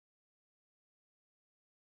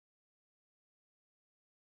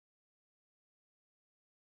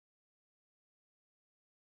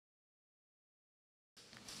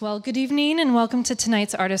Well, good evening and welcome to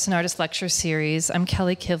tonight's Artist and Artist Lecture Series. I'm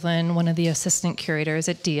Kelly Kivlin, one of the assistant curators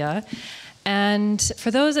at DIA. And for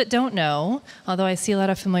those that don't know, although I see a lot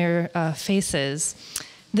of familiar faces,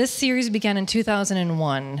 this series began in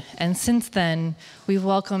 2001, and since then, we've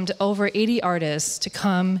welcomed over 80 artists to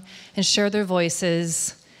come and share their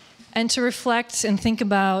voices and to reflect and think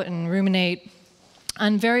about and ruminate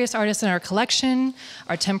on various artists in our collection,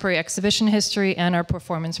 our temporary exhibition history, and our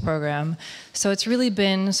performance program. So it's really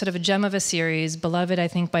been sort of a gem of a series, beloved, I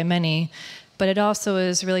think, by many, but it also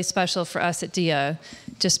is really special for us at DIA,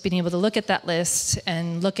 just being able to look at that list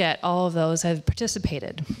and look at all of those that have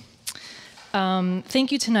participated.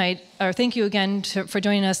 Thank you again for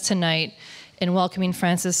joining us tonight in welcoming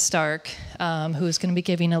Frances Stark, who is going to be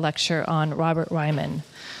giving a lecture on Robert Ryman.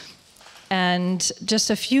 And just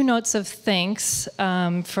a few notes of thanks for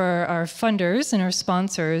our funders and our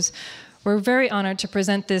sponsors. We're very honored to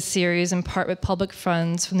present this series in part with public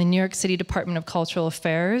funds from the New York City Department of Cultural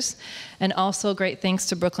Affairs, and also great thanks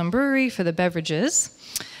to Brooklyn Brewery for the beverages.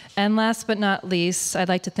 And last but not least, I'd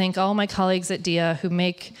like to thank all my colleagues at DIA who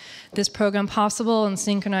make this program possible and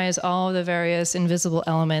synchronize all of the various invisible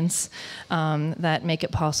elements that make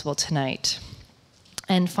it possible tonight.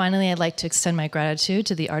 And finally, I'd like to extend my gratitude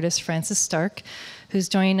to the artist Frances Stark, who's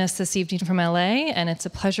joining us this evening from LA, and it's a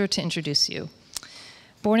pleasure to introduce you.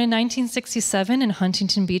 Born in 1967 in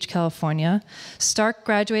Huntington Beach, California, Stark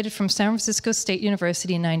graduated from San Francisco State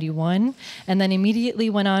University in '91, and then immediately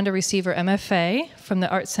went on to receive her MFA from the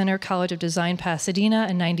Art Center College of Design, Pasadena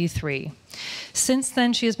in '93. Since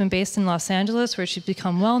then, she has been based in Los Angeles, where she's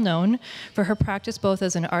become well known for her practice both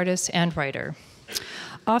as an artist and writer.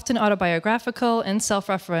 Often autobiographical and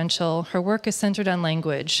self-referential, her work is centered on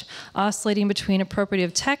language, oscillating between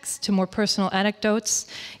appropriative text to more personal anecdotes,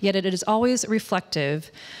 yet it is always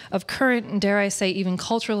reflective of current, and dare I say, even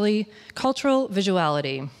cultural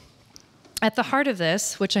visuality. At the heart of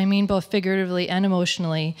this, which I mean both figuratively and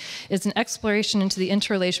emotionally, is an exploration into the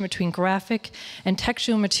interrelation between graphic and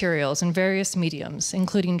textual materials in various mediums,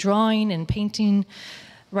 including drawing and painting,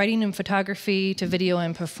 writing and photography, to video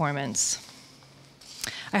and performance.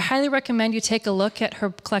 I highly recommend you take a look at her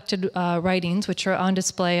collected writings, which are on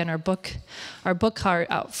display in our book cart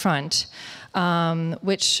out front,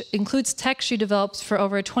 which includes text she developed for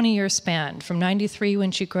over a 20-year span, from '93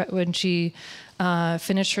 when she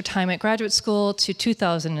finished her time at graduate school to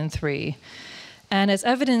 2003. And as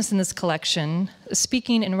evidence in this collection,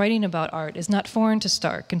 speaking and writing about art is not foreign to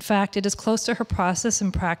Stark. In fact, it is close to her process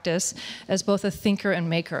and practice as both a thinker and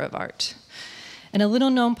maker of art. In a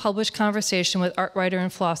little-known published conversation with art writer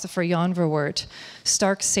and philosopher Jan Verwoerd,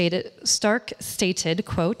 Stark stated,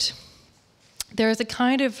 quote, "There is a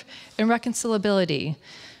kind of irreconcilability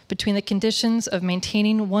between the conditions of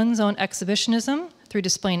maintaining one's own exhibitionism through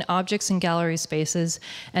displaying objects in gallery spaces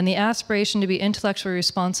and the aspiration to be intellectually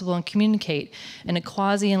responsible and communicate in a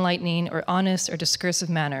quasi-enlightening or honest or discursive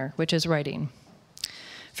manner, which is writing.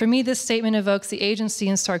 For me, this statement evokes the agency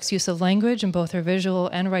in Stark's use of language in both her visual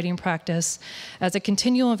and writing practice as a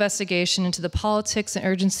continual investigation into the politics and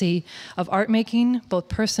urgency of art making, both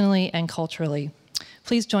personally and culturally."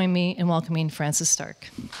 Please join me in welcoming Frances Stark.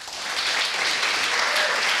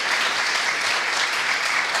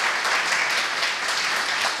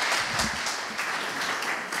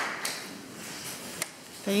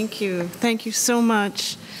 Thank you. Thank you so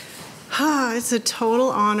much. It's a total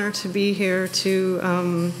honor to be here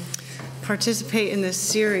to participate in this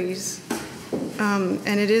series. And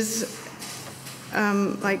it is,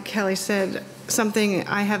 like Kelly said, something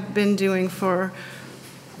I have been doing for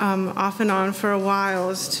off and on for a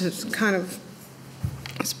while, is to kind of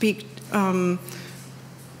speak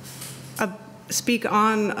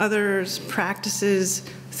on others' practices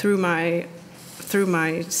through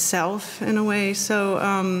myself in a way.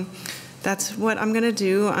 So that's what I'm going to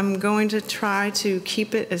do. I'm going to try to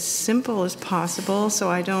keep it as simple as possible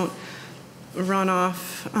so I don't run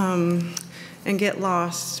off and get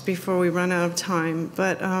lost before we run out of time.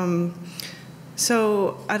 But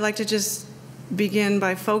so I'd like to just begin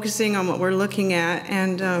by focusing on what we're looking at,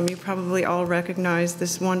 and you probably all recognize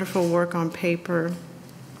this wonderful work on paper,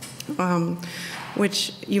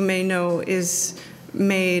 which you may know is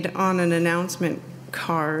made on an announcement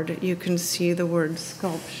card. You can see the word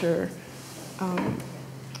sculpture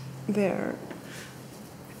there.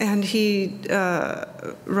 And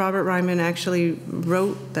Robert Ryman actually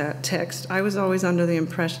wrote that text. I was always under the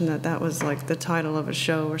impression that that was like the title of a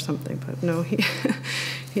show or something, but no,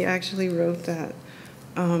 he actually wrote that.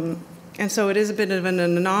 And so it is a bit of an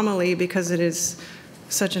anomaly because it is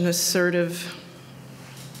such an assertive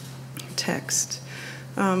text.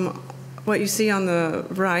 what you see on the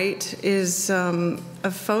right is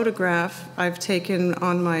a photograph I've taken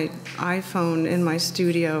on my iPhone in my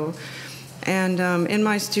studio. And in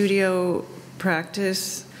my studio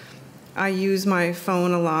practice, I use my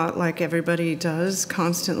phone a lot, like everybody does,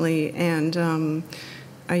 constantly, and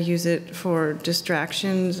I use it for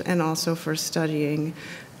distractions and also for studying.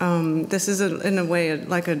 This is, in a way,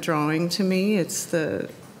 like a drawing to me. It's the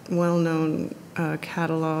well-known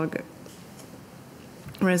catalog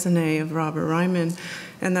raisonné of Robert Ryman,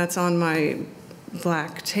 and that's on my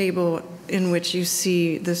black table in which you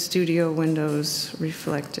see the studio windows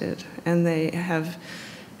reflected, and they have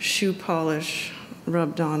shoe polish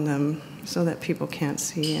rubbed on them so that people can't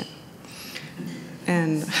see it.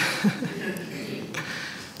 And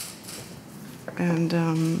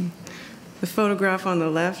the photograph on the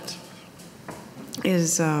left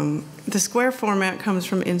is the square format comes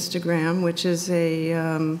from Instagram, which is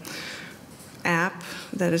a app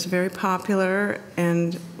that is very popular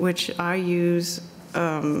and which I use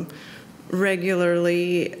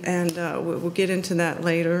regularly, and we'll get into that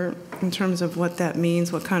later in terms of what that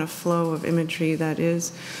means, what kind of flow of imagery that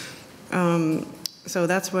is. So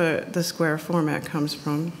that's where the square format comes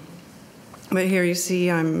from. But here you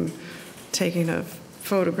see I'm taking a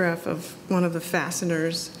photograph of one of the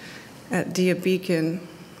fasteners at Dia Beacon.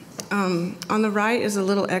 On the right is a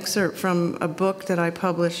little excerpt from a book that I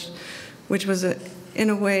published, which was, in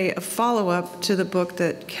a way, a follow-up to the book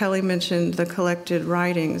that Kelly mentioned, The Collected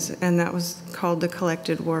Writings, and that was called The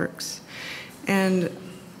Collected Works. And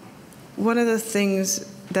one of the things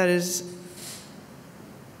that is,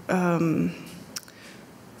 one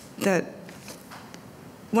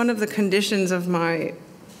of the conditions of my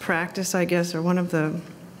practice, I guess, or one of the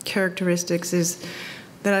characteristics is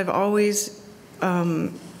that I've always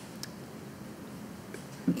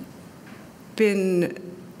been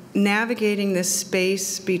navigating this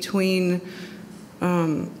space between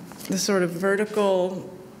the sort of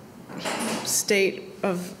vertical state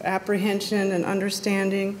of apprehension and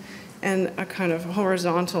understanding and a kind of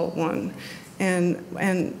horizontal one. And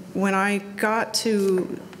when I got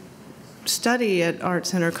to study at Art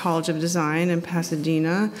Center College of Design in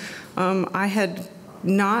Pasadena, I had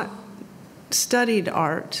not studied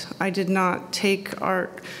art. I did not take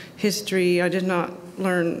art history. I did not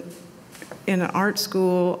learn in an art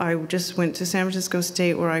school. I just went to San Francisco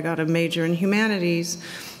State, where I got a major in humanities,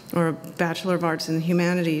 or a Bachelor of Arts in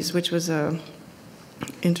Humanities, which was a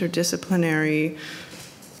interdisciplinary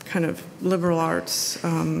kind of liberal arts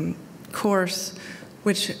course,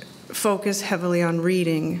 which focused heavily on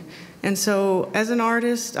reading. And so as an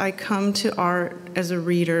artist, I come to art as a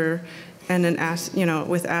reader and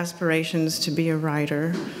with aspirations to be a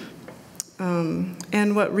writer.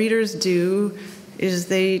 And what readers do is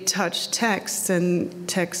they touch texts, and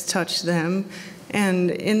texts touch them.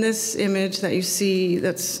 And in this image that you see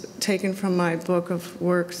that's taken from my book of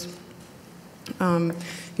works,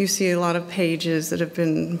 you see a lot of pages that have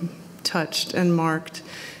been touched and marked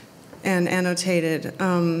and annotated.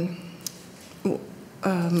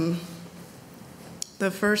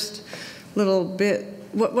 The first little bit,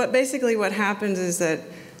 basically what happens is that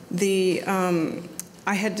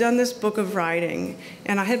I had done this book of writing,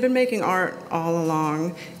 and I had been making art all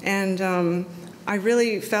along, and I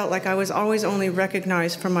really felt like I was always only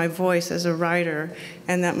recognized for my voice as a writer,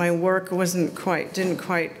 and that my work didn't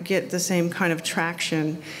quite get the same kind of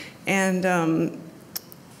traction, and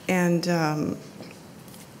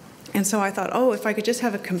so I thought, oh, if I could just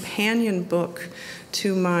have a companion book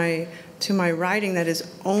to my writing that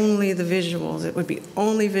is only the visuals, it would be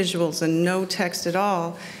only visuals and no text at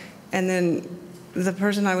all. And then the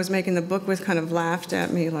person I was making the book with kind of laughed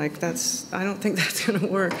at me, like, I don't think that's going to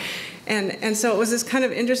work. And so it was this kind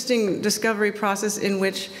of interesting discovery process in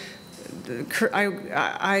which I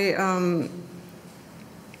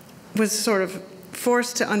was sort of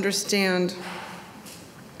forced to understand,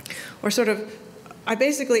 or sort of,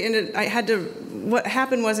 what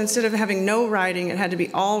happened was, instead of having no writing, it had to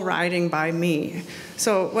be all writing by me.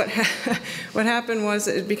 So what happened was,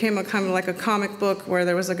 it became a kind of like a comic book where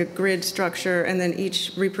there was like a grid structure, and then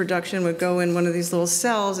each reproduction would go in one of these little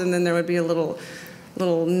cells, and then there would be a little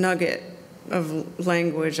nugget of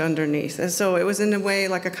language underneath. And so it was, in a way,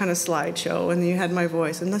 like a kind of slideshow, and you had my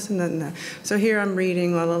voice, and listen and that. So here I'm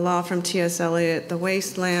reading La La La from T.S. Eliot, The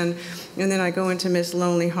Wasteland, and then I go into Miss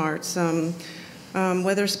Lonely Hearts.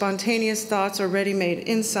 Whether spontaneous thoughts or ready-made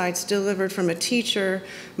insights delivered from a teacher,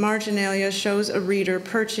 marginalia shows a reader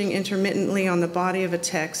perching intermittently on the body of a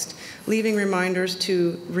text, leaving reminders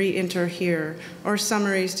to re-enter here, or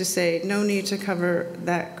summaries to say, no need to cover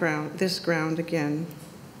this ground again.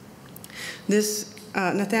 This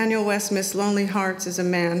Nathaniel Westmith's Lonely Hearts is a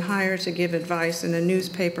man hired to give advice in a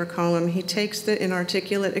newspaper column. He takes the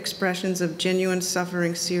inarticulate expressions of genuine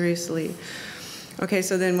suffering seriously. Okay,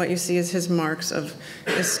 so then what you see is his marks of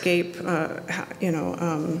escape.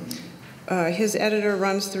 His editor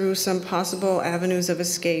runs through some possible avenues of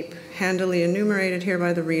escape, handily enumerated here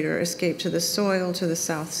by the reader: escape to the soil, to the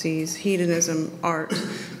South Seas, hedonism, art,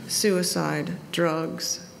 suicide,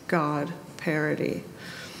 drugs, God, parody.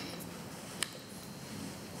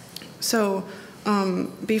 So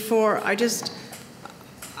before, I've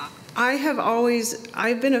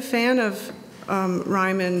been a fan of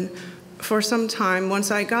Ryman for some time.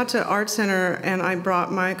 Once I got to Art Center and I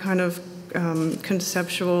brought my kind of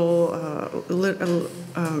conceptual,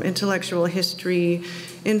 intellectual history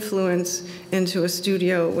influence into a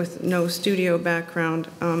studio with no studio background,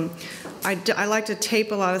 I like to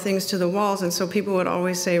tape a lot of things to the walls, and so people would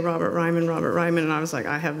always say Robert Ryman, and I was like,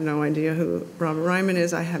 I have no idea who Robert Ryman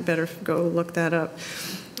is. I had better go look that up.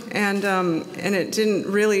 And it didn't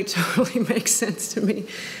really totally make sense to me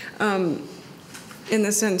in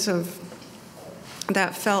the sense of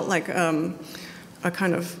that felt like a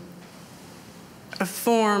kind of a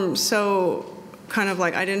form, so kind of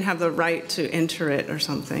like I didn't have the right to enter it or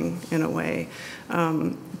something in a way.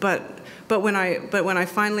 But when I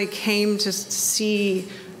finally came to see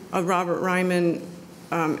a Robert Ryman,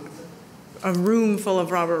 a room full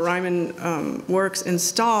of Robert Ryman works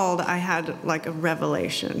installed, I had like a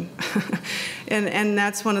revelation. and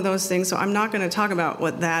that's one of those things. So I'm not going to talk about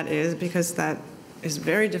what that is because that is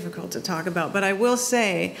very difficult to talk about. But I will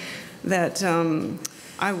say that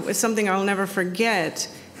it's something I'll never forget.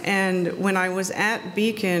 And when I was at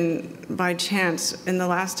Beacon by chance, and the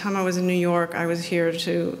last time I was in New York, I was here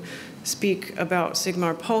to speak about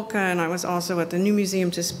Sigmar Polka, and I was also at the New Museum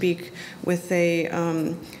to speak with a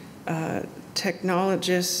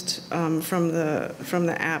technologist from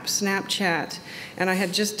the app Snapchat, and I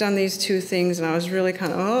had just done these two things, and I was really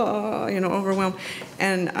kind of overwhelmed.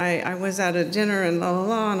 And I was at a dinner and la la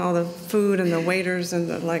la, and all the food and the waiters and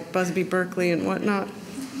the like Busby Berkeley and whatnot.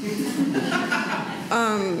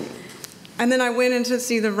 And then I went in to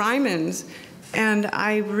see the Rymans, and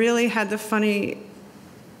I really had the funny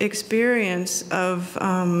experience of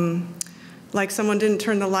like someone didn't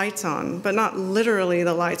turn the lights on, but not literally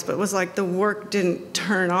the lights, but it was like the work didn't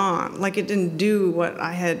turn on, like it didn't do what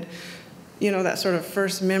I had, that sort of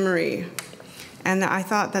first memory. And I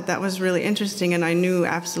thought that was really interesting, and I knew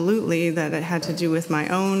absolutely that it had to do with my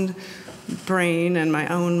own brain and my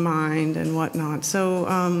own mind and whatnot.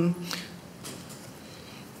 So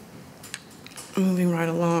moving right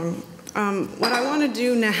along. What I want to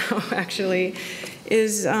do now, actually,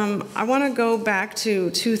 is I want to go back to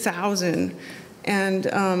 2000. And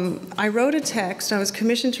I wrote a text. I was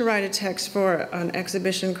commissioned to write a text for an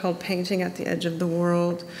exhibition called Painting at the Edge of the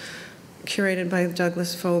World, curated by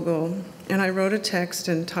Douglas Fogel. And I wrote a text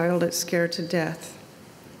and titled it Scared to Death.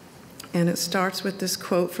 And it starts with this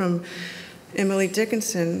quote from Emily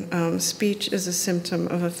Dickinson, speech is a symptom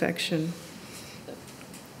of affection.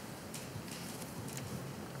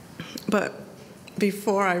 But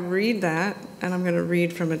before I read that, and I'm going to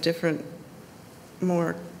read from a different,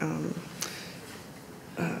 more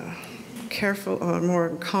careful or more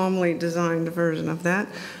calmly designed version of that,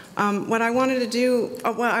 what I wanted to do,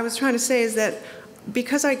 what I was trying to say is that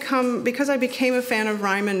because I became a fan of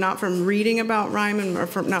Ryman, not from reading about Ryman or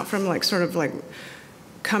not from like sort of like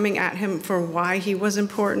coming at him for why he was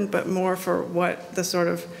important, but more for what the sort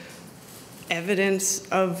of evidence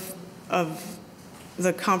of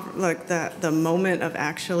the moment of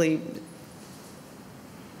actually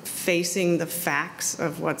facing the facts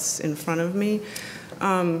of what's in front of me.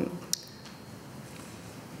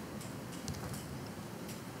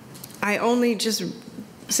 I only just,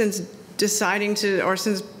 since deciding to, or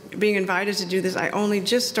since being invited to do this, I only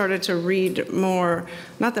just started to read more,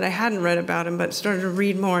 not that I hadn't read about him, but started to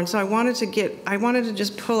read more. And so I wanted to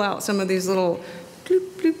just pull out some of these little bloop,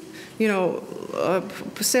 bloop,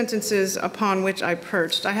 sentences upon which I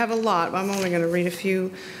perched. I have a lot, but I'm only going to read a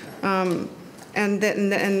few. And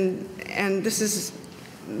this is,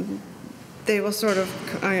 they will sort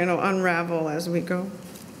of, unravel as we go.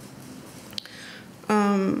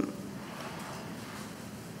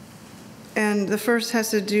 And the first has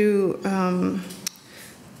to do,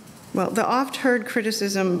 well, the oft-heard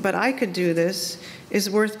criticism, but I could do this, is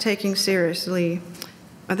worth taking seriously.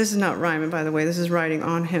 This is not Ryman, by the way. This is writing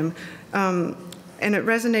on him. And it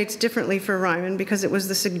resonates differently for Ryman because it was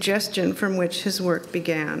the suggestion from which his work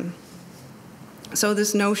began. So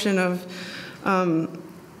this notion of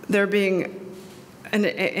there being an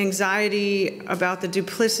anxiety about the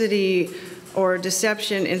duplicity or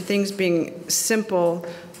deception in things being simple,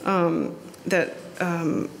 that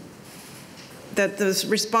those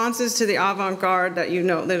responses to the avant-garde that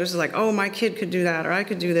that was like, oh, my kid could do that, or I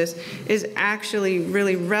could do this, is actually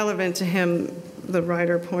really relevant to him, the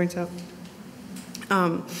writer points out.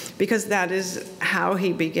 Because that is how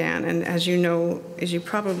he began. And as you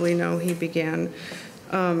probably know, he began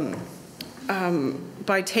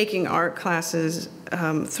by taking art classes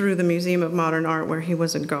through the Museum of Modern Art, where he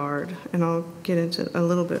was a guard. And I'll get into a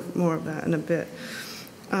little bit more of that in a bit.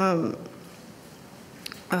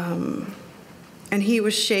 And he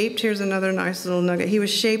was shaped, here's another nice little nugget, he was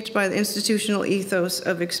shaped by the institutional ethos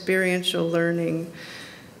of experiential learning.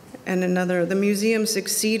 And the museum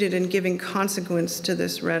succeeded in giving consequence to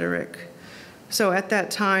this rhetoric. So at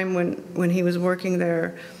that time when he was working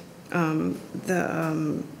there,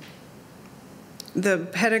 the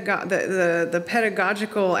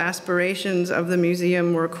pedagogical aspirations of the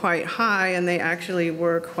museum were quite high, and they actually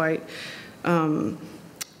were quite,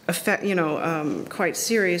 quite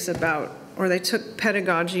serious about, or they took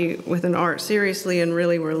pedagogy with an art seriously and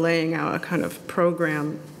really were laying out a kind of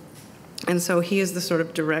program. And so he is the sort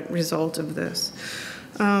of direct result of this.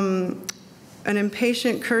 An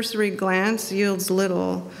impatient cursory glance yields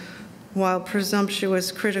little, while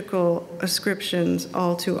presumptuous critical ascriptions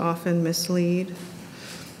all too often mislead.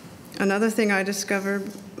 Another thing I discovered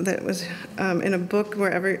that was in a book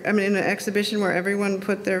in an exhibition where everyone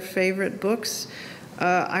put their favorite books,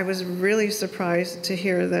 I was really surprised to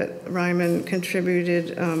hear that Ryman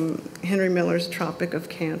contributed Henry Miller's Tropic of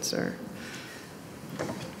Cancer.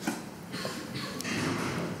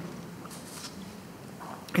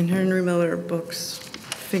 And Henry Miller books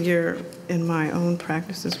figure in my own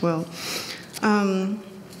practice as well.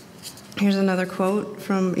 Here's another quote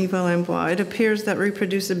from Eva Lambois. It appears that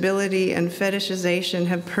reproducibility and fetishization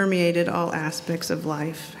have permeated all aspects of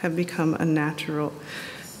life, have become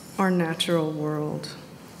our natural world.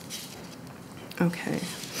 Okay.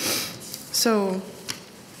 So,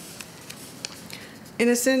 in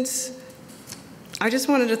a sense, I just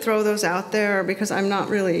wanted to throw those out there because I'm not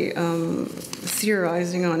really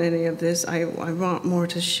theorizing on any of this. I want more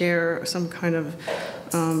to share some kind of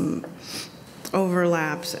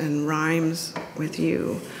overlaps and rhymes with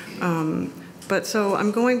you. But so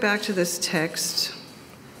I'm going back to this text,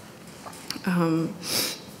 and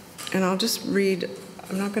I'll just read.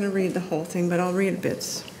 I'm not going to read the whole thing, but I'll read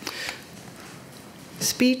bits.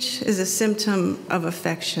 Speech is a symptom of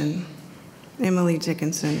affection. Emily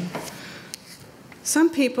Dickinson.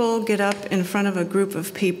 Some people get up in front of a group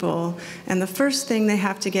of people, and the first thing they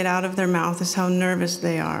have to get out of their mouth is how nervous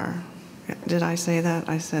they are. Did I say that?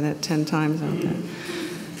 I said it 10 times out there.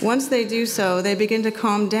 Once they do so, they begin to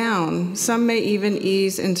calm down. Some may even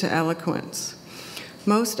ease into eloquence.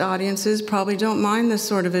 Most audiences probably don't mind this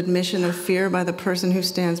sort of admission of fear by the person who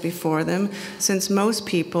stands before them, since most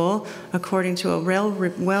people, according to a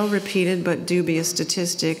well-repeated but dubious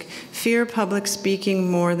statistic, fear public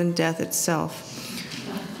speaking more than death itself.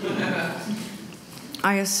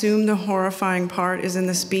 I assume the horrifying part is in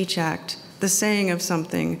the speech act, the saying of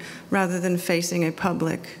something, rather than facing a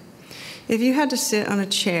public. If you had to sit on a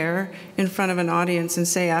chair in front of an audience and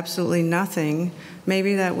say absolutely nothing,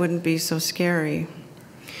 maybe that wouldn't be so scary.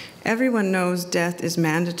 Everyone knows death is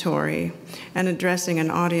mandatory, and addressing an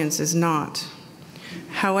audience is not.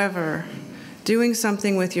 However, doing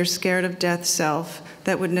something with your scared of death self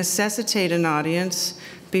that would necessitate an audience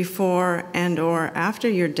before and or after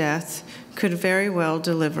your death could very well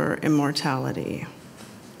deliver immortality.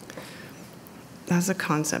 That's a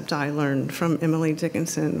concept I learned from Emily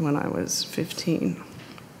Dickinson when I was 15.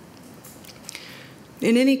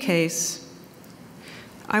 In any case,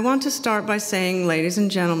 I want to start by saying, ladies and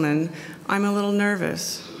gentlemen, I'm a little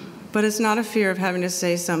nervous, but it's not a fear of having to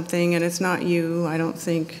say something, and it's not you, I don't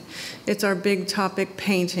think. It's our big topic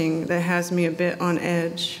painting that has me a bit on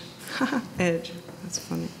edge. Edge, that's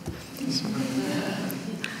funny.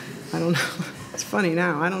 I don't know, it's funny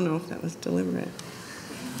now. I don't know if that was deliberate.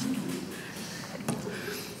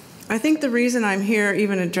 I think the reason I'm here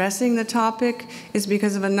even addressing the topic is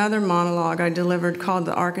because of another monologue I delivered called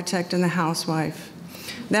The Architect and the Housewife.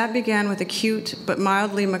 That began with a cute but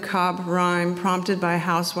mildly macabre rhyme prompted by a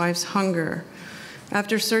housewife's hunger.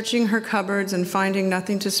 After searching her cupboards and finding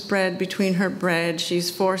nothing to spread between her bread, she's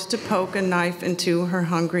forced to poke a knife into her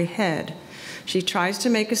hungry head. She tries to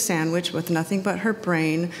make a sandwich with nothing but her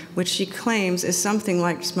brain, which she claims is something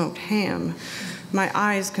like smoked ham. My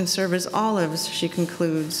eyes can serve as olives, she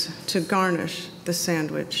concludes, to garnish the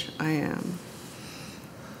sandwich I am.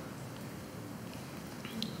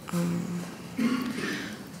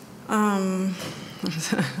 I'm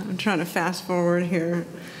trying to fast forward here.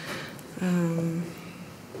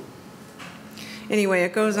 Anyway,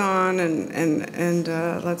 it goes on, and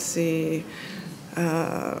let's see,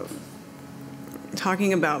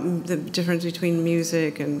 talking about the difference between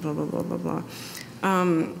music and blah, blah, blah, blah, blah.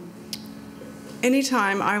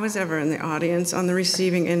 Anytime I was ever in the audience on the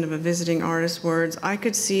receiving end of a visiting artist's words, I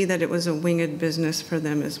could see that it was a winged business for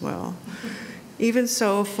them as well. Even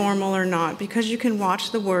so, formal or not, because you can watch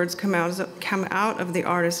the words come out of the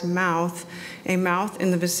artist's mouth, a mouth in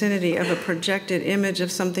the vicinity of a projected image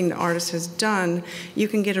of something the artist has done, you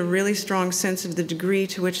can get a really strong sense of the degree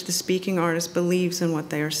to which the speaking artist believes in what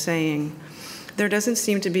they are saying. There doesn't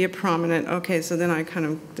seem to be a prominent, okay, so then I kind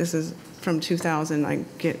of, this is from 2000, I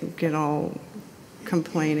get all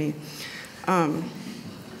complaining.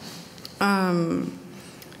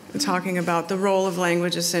 Talking about the role of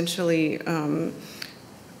language, essentially,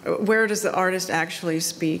 where does the artist actually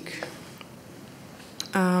speak?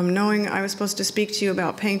 Knowing I was supposed to speak to you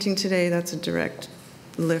about painting today, that's a direct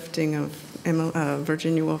lifting of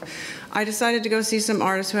Virginia Woolf. I decided to go see some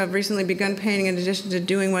artists who have recently begun painting in addition to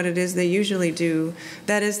doing what it is they usually do.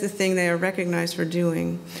 That is the thing they are recognized for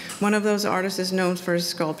doing. One of those artists is known for his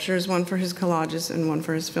sculptures, one for his collages, and one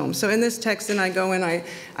for his films. So in this text, then I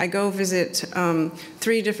go visit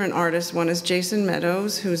 3 different artists. One is Jason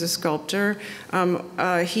Meadows, who's a sculptor.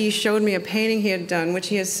 He showed me a painting he had done, which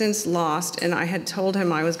he has since lost, and I had told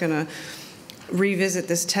him I was going to revisit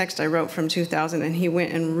this text I wrote from 2000, and he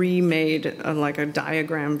went and remade like a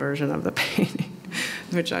diagram version of the painting,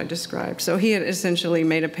 which I described. So he had essentially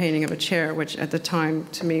made a painting of a chair, which at the time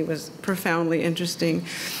to me was profoundly interesting,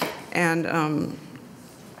 and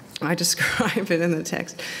I describe it in the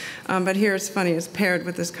text. But here it's funny, it's paired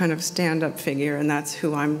with this kind of stand-up figure, and that's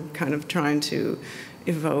who I'm kind of trying to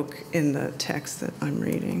evoke in the text that I'm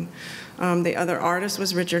reading. The other artist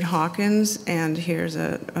was Richard Hawkins, and here's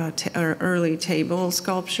an early table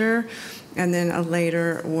sculpture, and then a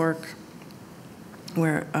later work,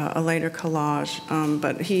 where a later collage.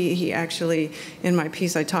 But he actually, in my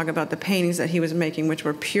piece, I talk about the paintings that he was making, which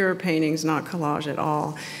were pure paintings, not collage at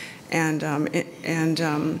all.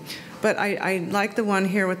 But I like the one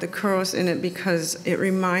here with the churros in it because it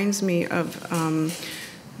reminds me of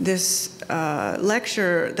this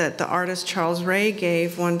lecture that the artist Charles Ray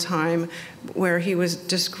gave one time, where he was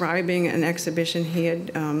describing an exhibition he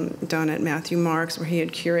had done at Matthew Marks, where he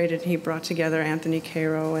had curated, he brought together Anthony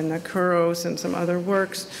Cairo and the churros and some other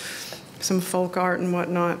works, some folk art and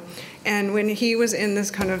whatnot. And when he was in this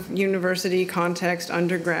kind of university context,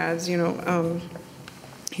 undergrads, you know,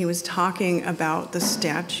 he was talking about the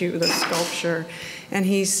statue, the sculpture, and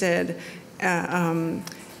he said,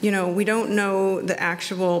 you know, we don't know the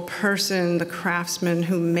actual person, the craftsman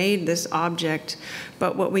who made this object,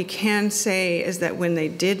 but what we can say is that when they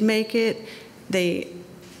did make it, they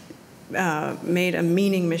made a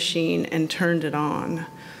meaning machine and turned it on.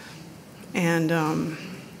 And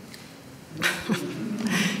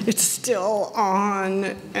it's still on,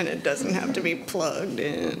 and it doesn't have to be plugged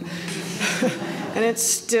in. And it's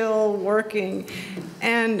still working.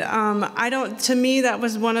 And to me, that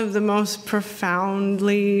was one of the most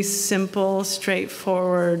profoundly simple,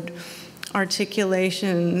 straightforward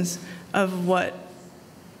articulations of what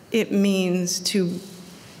it means to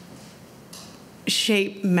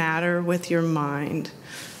shape matter with your mind.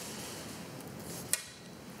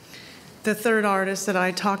 The third artist that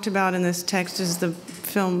I talked about in this text is the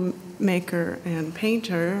filmmaker and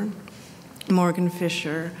painter, Morgan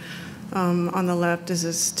Fisher. On the left is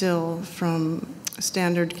a still from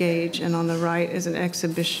Standard Gauge, and on the right is an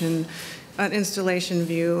exhibition, an installation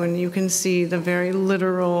view, and you can see the very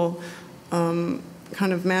literal kind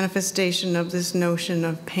of manifestation of this notion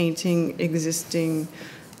of painting existing,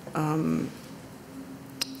 of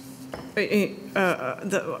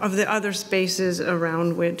the other spaces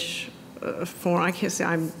around which form. I can't say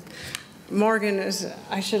Morgan is,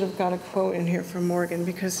 I should have got a quote in here from Morgan,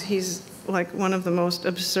 because he's like one of the most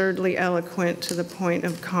absurdly eloquent to the point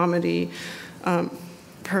of comedy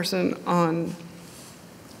person on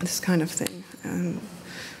this kind of thing. And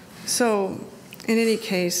so in any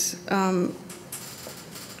case, I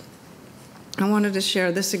wanted to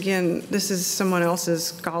share this again. This is someone else's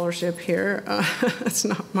scholarship here. It's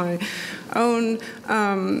not my own.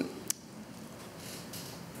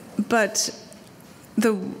 But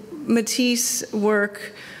the Matisse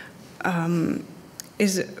work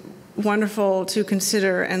is wonderful to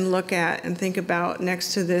consider and look at and think about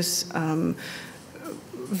next to this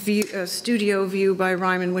studio view by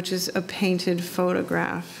Ryman, which is a painted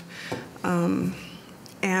photograph.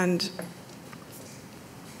 And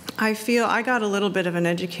I feel I got a little bit of an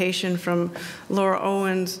education from Laura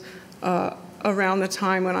Owens around the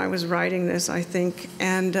time when I was writing this, I think.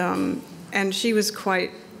 And and she was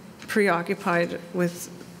quite preoccupied with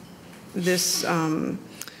this,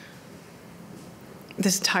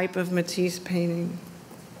 this type of Matisse painting.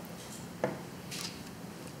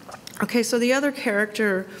 Okay, so the other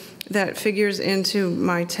character that figures into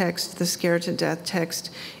my text, the Scared to Death text,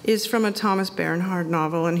 is from a Thomas Bernhard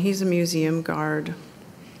novel, and he's a museum guard.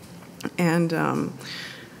 And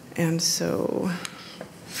so,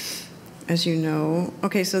 as you know,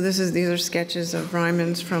 okay, so these are sketches of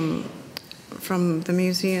Ryman's from the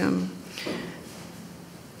museum.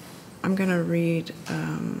 I'm going to read.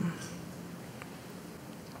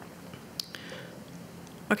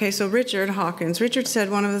 Okay, so Richard Hawkins. Richard said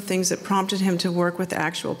one of the things that prompted him to work with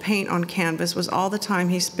actual paint on canvas was all the time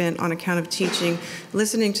he spent on account of teaching,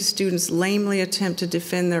 listening to students lamely attempt to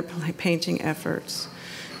defend their painting efforts.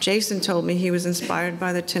 Jason told me he was inspired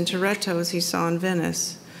by the Tintorettos he saw in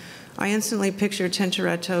Venice. I instantly pictured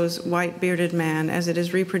Tintoretto's White Bearded Man as it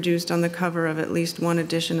is reproduced on the cover of at least one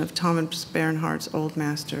edition of Thomas Bernhard's Old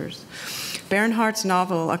Masters. Bernhard's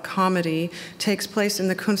novel, a comedy, takes place in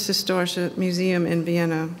the Kunsthistorische Museum in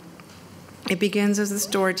Vienna. It begins as the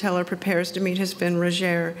storyteller prepares to meet his friend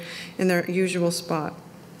Roger in their usual spot,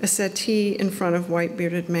 a settee in front of White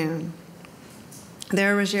Bearded Man.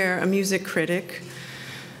 There, Roger, a music critic,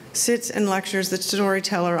 sits and lectures the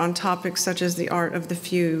storyteller on topics such as the art of the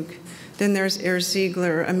fugue. Then there's Urs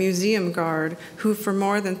Ziegler, a museum guard who for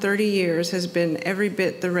more than 30 years has been every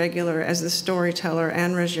bit the regular as the storyteller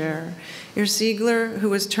and Roger. Urs Ziegler, who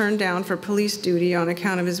was turned down for police duty on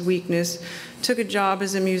account of his weakness, took a job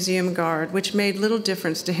as a museum guard, which made little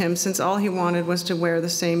difference to him since all he wanted was to wear the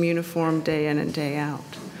same uniform day in and day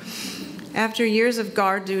out. After years of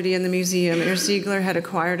guard duty in the museum, Urs Ziegler had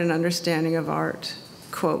acquired an understanding of art.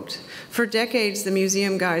 Quote, "For decades, the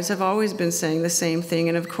museum guides have always been saying the same thing,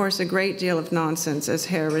 and of course a great deal of nonsense, as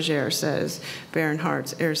Herr Roger says,"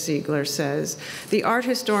 Bernhard's Urs Ziegler says. "The art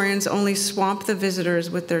historians only swamp the visitors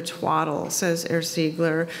with their twaddle," says Urs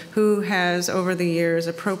Ziegler, who has, over the years,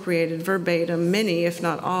 appropriated verbatim many, if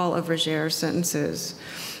not all, of Roger's sentences.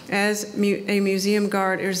 As a museum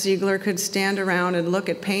guard, Urs Ziegler could stand around and look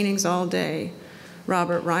at paintings all day.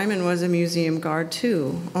 Robert Ryman was a museum guard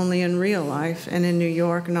too, only in real life and in New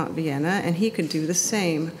York, not Vienna, and he could do the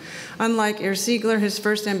same. Unlike Urs Ziegler, his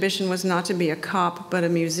first ambition was not to be a cop, but a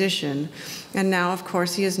musician. And now, of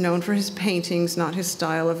course, he is known for his paintings, not his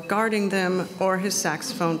style of guarding them or his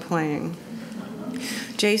saxophone playing.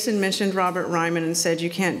 Jason mentioned Robert Ryman and said you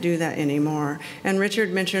can't do that anymore. And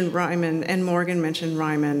Richard mentioned Ryman and Morgan mentioned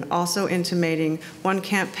Ryman, also intimating one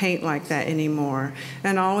can't paint like that anymore,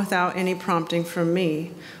 and all without any prompting from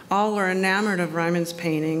me. All were enamored of Ryman's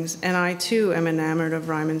paintings, and I too am enamored of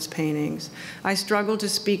Ryman's paintings. I struggled to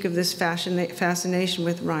speak of this fascination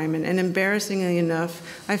with Ryman, and embarrassingly enough,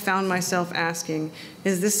 I found myself asking,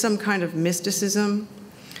 is this some kind of mysticism?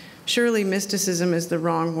 Surely mysticism is the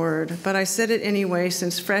wrong word, but I said it anyway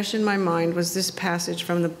since fresh in my mind was this passage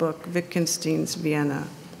from the book Wittgenstein's Vienna.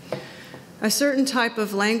 A certain type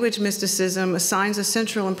of language mysticism assigns a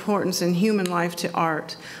central importance in human life to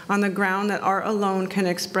art, on the ground that art alone can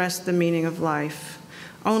express the meaning of life.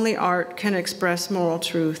 Only art can express moral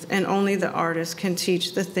truth, and only the artist can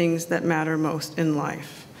teach the things that matter most in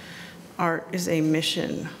life. Art is a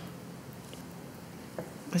mission.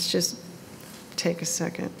 Let's just take a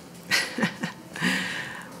second.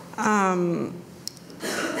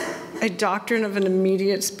 A doctrine of an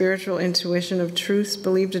immediate spiritual intuition of truths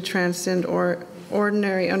believed to transcend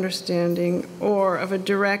ordinary understanding, or of a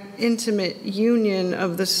direct, intimate union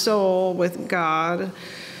of the soul with God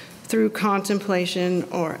through contemplation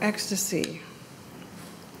or ecstasy.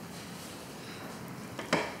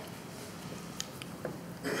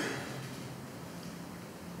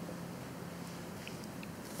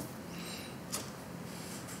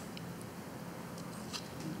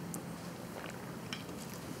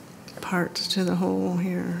 Part to the whole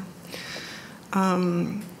here.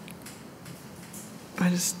 I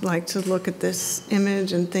just like to look at this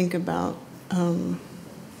image and think about. I'm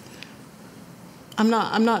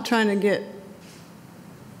not trying to get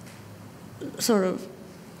sort of.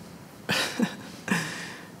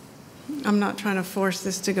 I'm not trying to force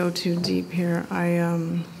this to go too deep here.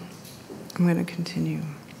 I'm going to continue.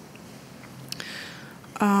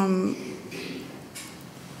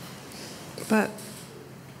 But.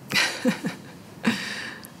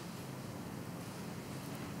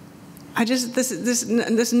 I just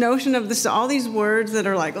this notion of this, all these words that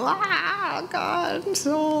are like God,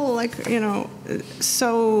 soul, like, you know,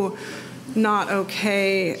 so not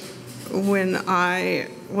okay when I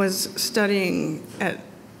was studying at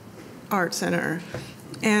Art Center,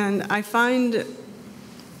 and I find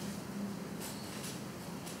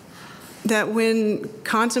that when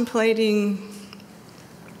contemplating,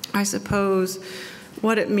 I suppose,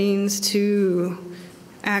 what it means to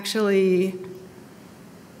actually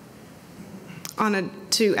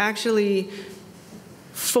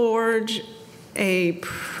forge a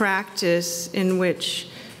practice in which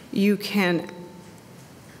you can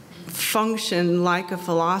function like a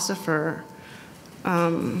philosopher,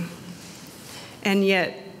 and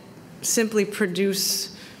yet simply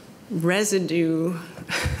produce residue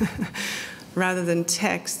rather than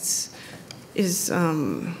texts is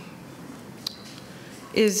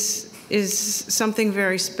something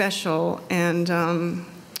very special. And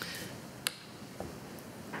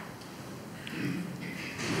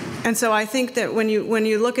so I think that when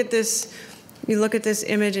you look at this,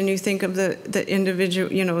 image and you think of the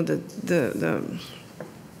individual, you know, the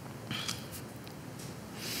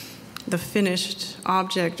finished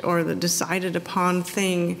object or the decided upon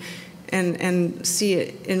thing, and see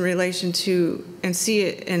it in relation to, and see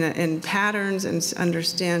it in patterns, and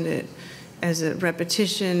understand it as a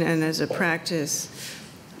repetition and as a practice.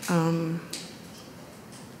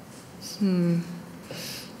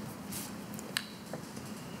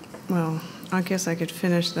 Well, I guess I could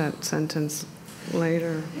finish that sentence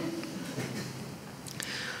later.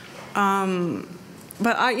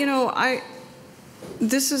 But I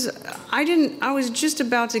was just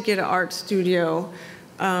about to get an art studio.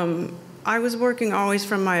 I was working always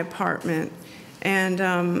from my apartment, and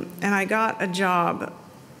I got a job,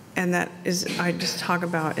 and that is, I just talk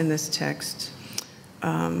about in this text.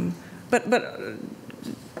 But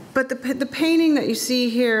the painting that you see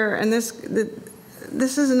here, and this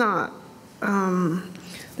is not.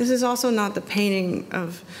 This is also not the painting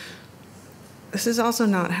of. This is also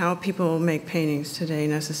not how people make paintings today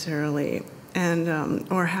necessarily, and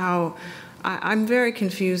or how. I'm very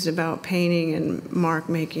confused about painting and mark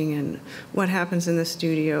making and what happens in the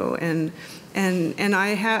studio, and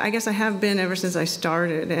I guess I have been ever since I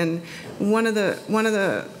started. And one of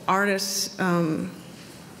the artists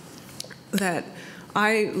that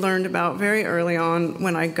I learned about very early on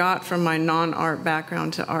when I got from my non-art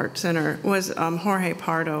background to Art Center was Jorge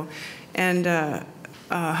Pardo. And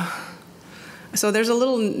so there's a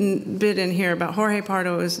little bit in here about Jorge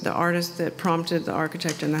Pardo is the artist that prompted The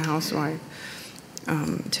Architect and the Housewife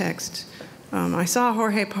text. I saw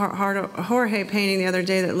Jorge painting the other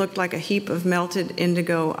day that looked like a heap of melted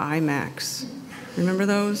indigo imax. Remember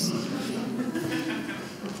those?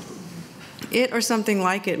 It or something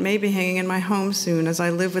like it may be hanging in my home soon as I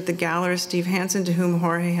live with the gallerist Steve Hansen, to whom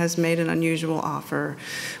Jorge has made an unusual offer.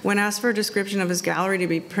 When asked for a description of his gallery to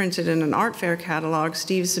be printed in an art fair catalog,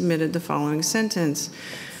 Steve submitted the following sentence: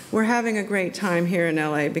 "We're having a great time here in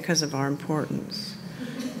LA because of our importance."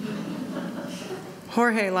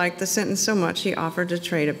 Jorge liked the sentence so much he offered to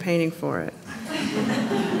trade a painting for it.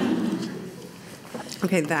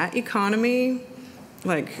 Okay, that economy,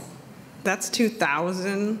 like, that's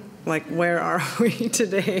 2000. Like, where are we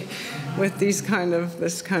today with this kind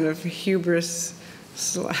of hubris,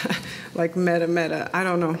 like meta? I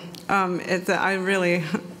don't know.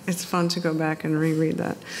 It's fun to go back and reread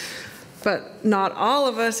that. But not all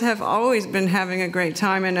of us have always been having a great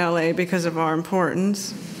time in LA because of our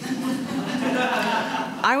importance.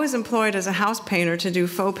 I was employed as a house painter to do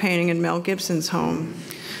faux painting in Mel Gibson's home.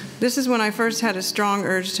 This is when I first had a strong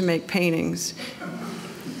urge to make paintings.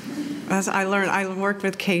 As I worked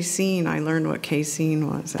with casein. I learned what casein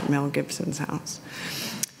was at Mel Gibson's house.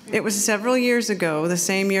 It was several years ago, the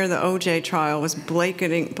same year the O.J. trial was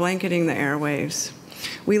blanketing the airwaves.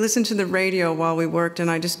 We listened to the radio while we worked,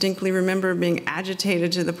 and I distinctly remember being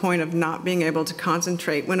agitated to the point of not being able to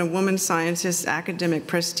concentrate when a woman scientist's academic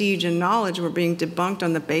prestige and knowledge were being debunked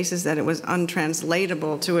on the basis that it was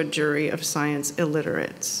untranslatable to a jury of science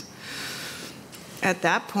illiterates. At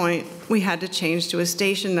that point, we had to change to a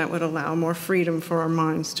station that would allow more freedom for our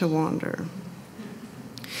minds to wander.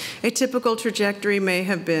 A typical trajectory may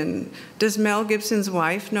have been, does Mel Gibson's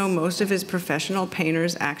wife know most of his professional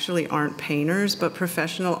painters actually aren't painters, but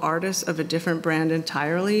professional artists of a different brand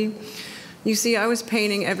entirely? You see, I was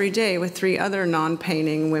painting every day with 3 other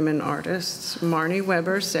non-painting women artists, Marnie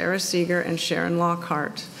Weber, Sarah Seeger, and Sharon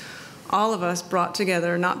Lockhart. All of us brought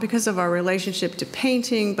together not because of our relationship to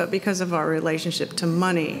painting, but because of our relationship to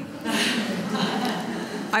money.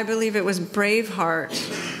 I believe it was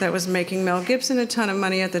Braveheart that was making Mel Gibson a ton of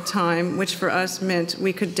money at the time, which for us meant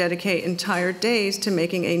we could dedicate entire days to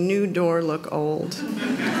making a new door look old.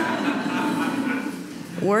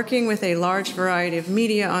 Working with a large variety of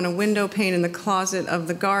media on a window pane in the closet of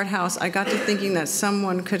the guardhouse, I got to thinking that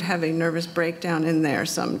someone could have a nervous breakdown in there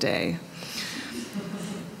someday.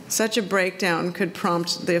 Such a breakdown could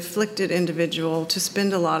prompt the afflicted individual to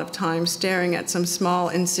spend a lot of time staring at some small,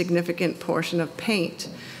 insignificant portion of paint,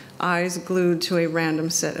 eyes glued to a random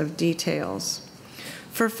set of details.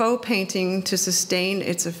 For faux painting to sustain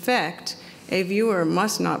its effect, a viewer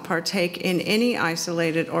must not partake in any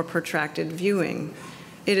isolated or protracted viewing.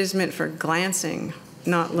 It is meant for glancing,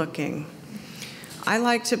 not looking. I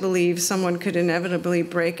like to believe someone could inevitably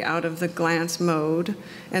break out of the glance mode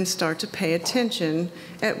and start to pay attention,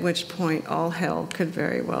 at which point all hell could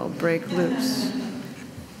very well break loose.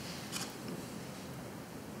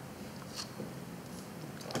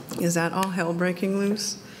 Is that all hell breaking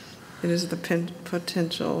loose? It is the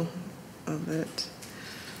potential of it.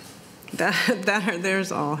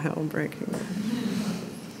 There's all hell breaking loose.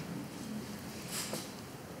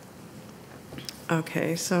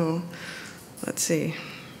 Okay, so let's see.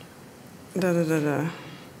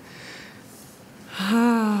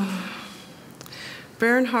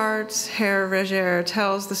 Bernhard's Herr Reger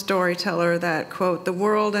tells the storyteller that, quote, the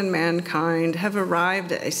world and mankind have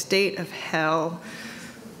arrived at a state of hell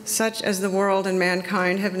such as the world and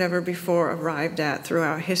mankind have never before arrived at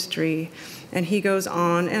throughout history. And he goes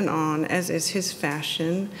on, as is his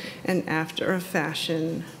fashion, and after a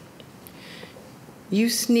fashion. You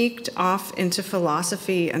sneaked off into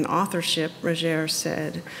philosophy and authorship, Reger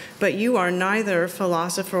said, but you are neither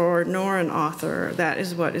philosopher nor an author. That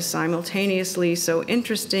is what is simultaneously so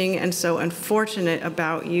interesting and so unfortunate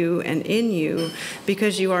about you and in you,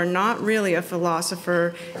 because you are not really a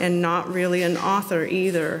philosopher and not really an author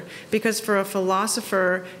either. Because for a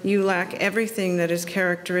philosopher, you lack everything that is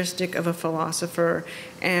characteristic of a philosopher,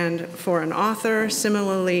 and for an author,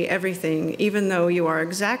 similarly everything, even though you are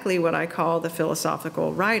exactly what I call the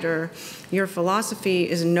philosophical writer, your philosophy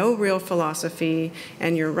is no real philosophy,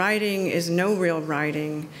 and your writing is no real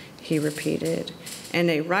writing, he repeated.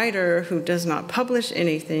 And a writer who does not publish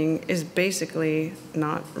anything is basically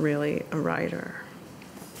not really a writer.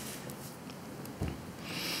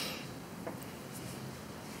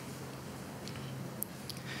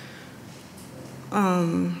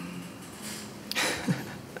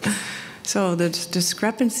 So the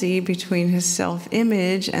discrepancy between his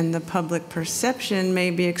self-image and the public perception may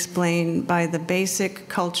be explained by the basic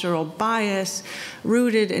cultural bias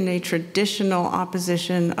rooted in a traditional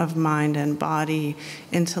opposition of mind and body,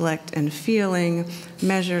 intellect and feeling,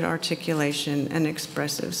 measured articulation, and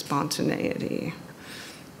expressive spontaneity.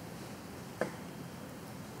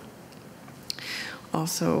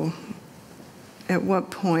 Also, at what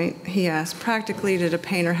point, he asked, practically did a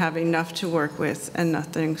painter have enough to work with and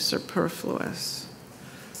nothing superfluous?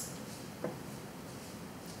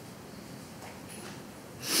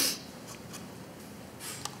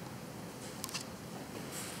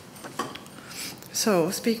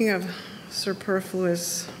 So, speaking of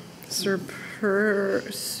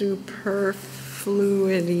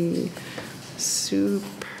superfluity,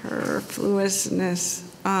 superfluousness,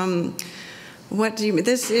 what do you mean?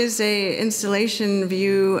 This is an installation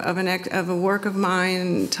view of a work of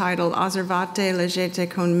mine titled Observate, legete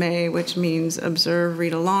con me, which means observe,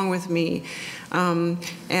 read along with me. And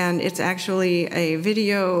it's actually a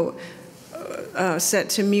video set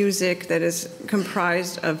to music that is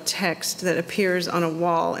comprised of text that appears on a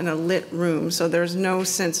wall in a lit room. So there's no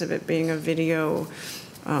sense of it being a video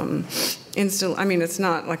I mean, it's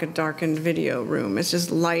not like a darkened video room. It's just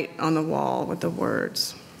light on the wall with the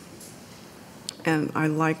words. And I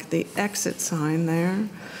like the exit sign there.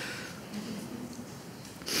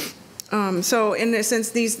 So in this sense,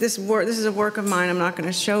 this is a work of mine. I'm not going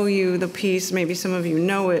to show you the piece. Maybe some of you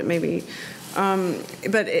know it, maybe.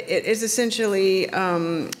 But it is essentially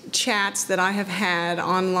chats that I have had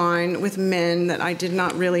online with men that I did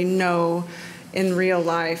not really know in real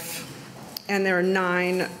life. And there are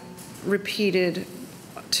 9 repeated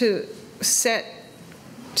set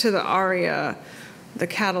to the aria, the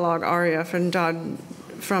catalog aria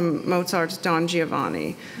from Mozart's Don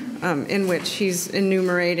Giovanni, in which he's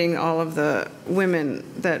enumerating all of the women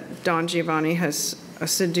that Don Giovanni has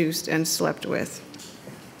seduced and slept with.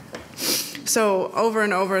 So over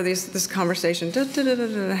and over, this conversation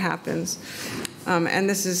happens, and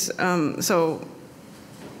this is so.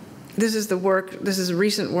 This is the work. This is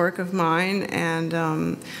recent work of mine,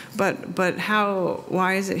 and but how?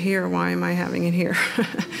 Why is it here? Why am I having it here?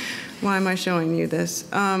 Why am I showing you this?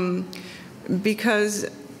 Because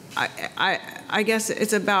I guess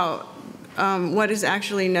it's about what is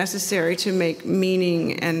actually necessary to make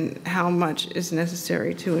meaning and how much is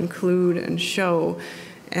necessary to include and show.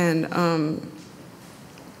 And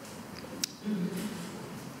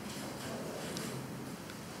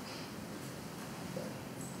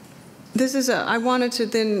this is I wanted to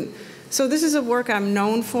then So this is a work I'm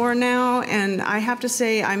known for now, and I have to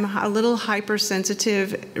say I'm a little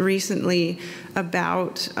hypersensitive recently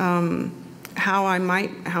about how I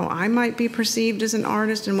might be perceived as an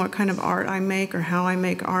artist and what kind of art I make or how I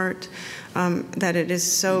make art. That it is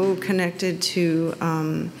so connected to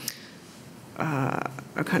a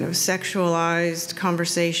kind of sexualized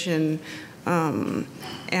conversation,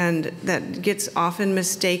 and that gets often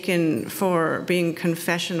mistaken for being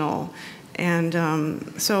confessional. And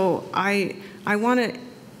so I want to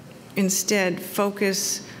instead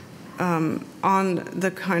focus on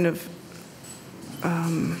the kind of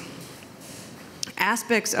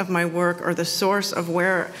aspects of my work, or the source of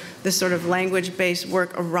where this sort of language-based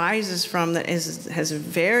work arises from, that has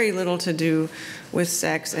very little to do with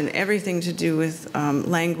sex and everything to do with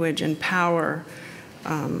language and power.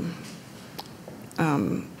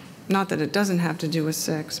 Not that it doesn't have to do with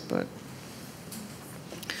sex, but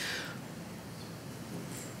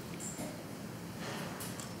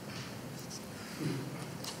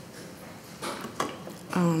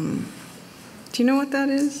do you know what that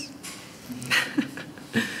is?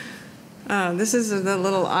 This is the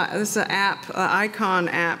little, this is an app, icon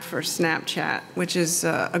app for Snapchat, which is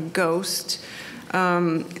a ghost.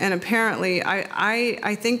 And apparently,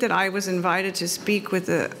 I think that I was invited to speak with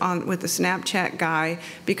the Snapchat guy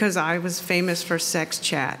because I was famous for sex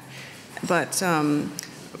chat, but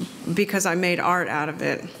because I made art out of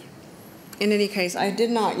it. In any case, I did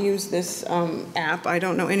not use this app. I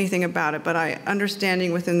don't know anything about it, but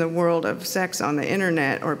understanding within the world of sex on the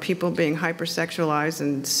internet, or people being hypersexualized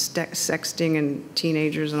and sexting and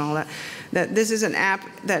teenagers and all that, that this is an app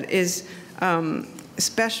that is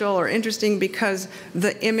special or interesting because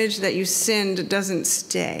the image that you send doesn't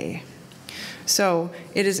stay. So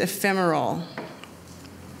it is ephemeral.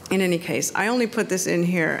 In any case, I only put this in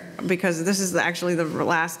here because this is actually the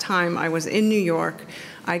last time I was in New York.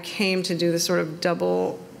 I came to do this sort of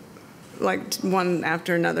double, like one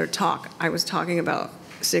after another talk. I was talking about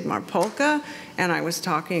Sigmar Polka, and I was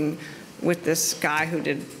talking with this guy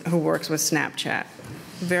who works with Snapchat.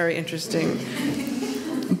 Very interesting.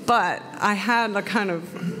 But I had a kind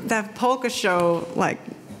of, that polka show, like,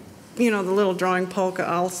 you know, the little drawing polka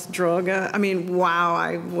als droga. I mean, wow,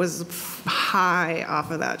 I was high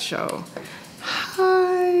off of that show.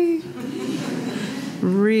 High.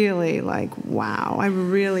 Really, like, wow. I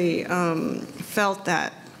really felt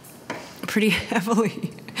that pretty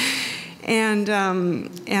heavily. And I'm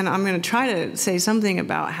going to try to say something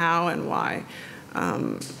about how and why.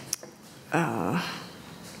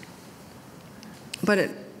 But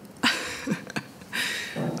it,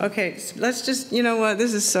 okay, so let's just, you know what,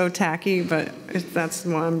 this is so tacky, but that's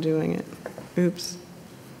why I'm doing it. Oops.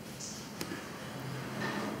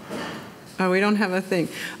 Oh, we don't have a thing.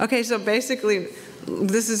 Okay, so basically,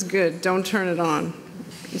 this is good. Don't turn it on.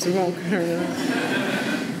 So we won't turn it on.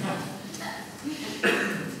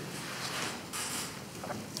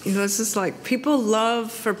 You know, it's just like, people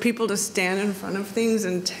love for people to stand in front of things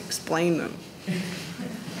and to explain them.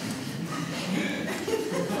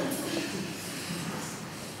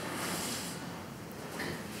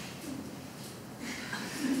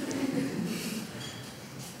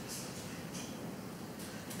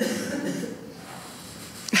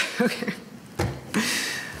 Okay.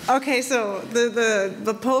 Okay, so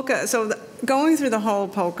the polka, so going through the whole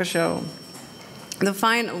polka show,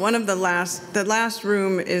 one of the last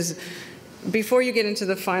room is, before you get into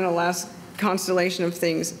the final last constellation of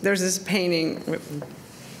things, there's this painting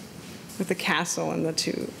with the castle and the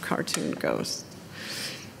two cartoon ghosts.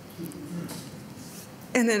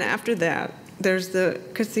 And then after that, there's the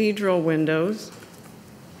cathedral windows.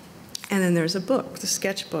 And then there's a book, the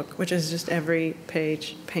sketchbook, which is just every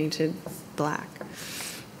page painted black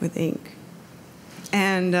with ink.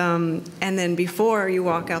 And then before you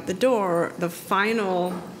walk out the door, the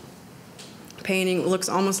final painting looks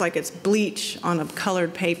almost like it's bleach on a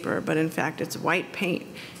colored paper, but in fact it's white paint,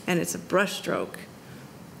 and it's a brush stroke.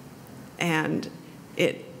 And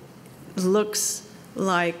it looks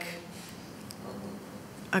like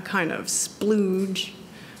a kind of splooge,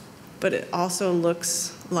 but it also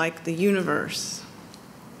looks like the universe.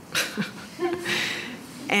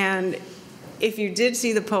 And if you did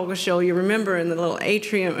see the polka show, you remember in the little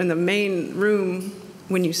atrium, in the main room,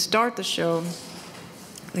 when you start the show,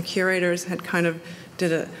 the curators had kind of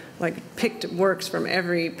picked works from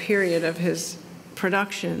every period of his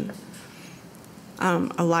production,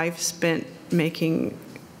 a life spent making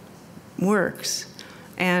works.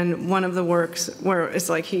 And one of the works where it's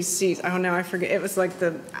like he sees, oh no, I forget, it was like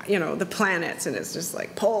the planets, and it's just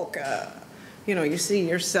like polka. You know, you see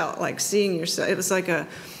yourself, like seeing yourself. It was like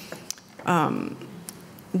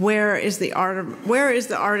where is the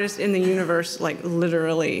artist in the universe, like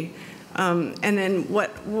literally? And then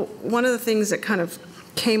one of the things that kind of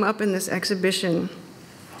came up in this exhibition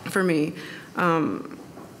for me, and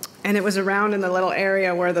it was around in the little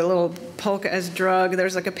area where the little polka as drug,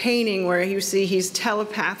 there's like a painting where you see he's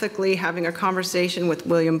telepathically having a conversation with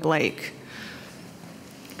William Blake.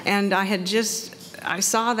 And I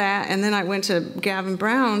saw that, and then I went to Gavin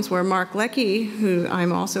Brown's, where Mark Leckie, who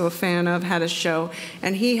I'm also a fan of, had a show,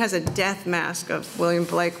 and he has a death mask of William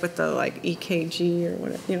Blake with the like EKG or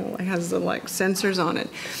whatever, you know, it has the like sensors on it.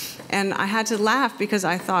 And I had to laugh because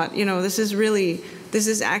I thought, you know, this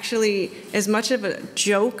is actually, as much of a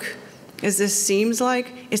joke as this seems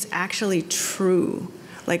like, it's actually true.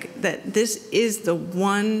 Like that this is the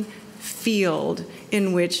one field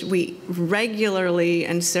in which we regularly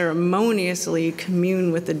and ceremoniously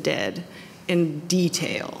commune with the dead in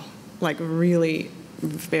detail, like really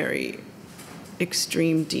very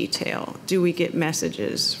extreme detail. Do we get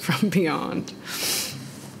messages from beyond?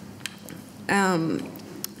 Well,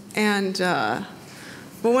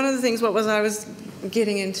 one of the things, I was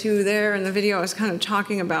getting into there in the video, I was kind of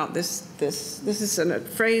talking about this is a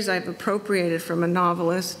phrase I've appropriated from a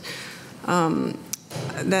novelist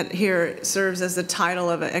that here serves as the title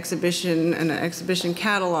of an exhibition and an exhibition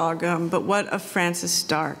catalog. But what of Frances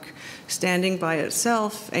Stark, standing by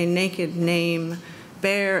itself, a naked name,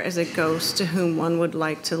 bare as a ghost to whom one would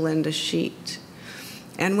like to lend a sheet?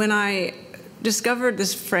 And when I discovered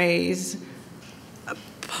this phrase,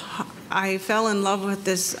 I fell in love with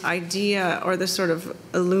this idea, or this sort of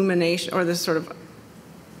illumination, or this sort of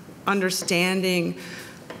understanding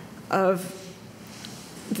of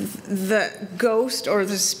the ghost or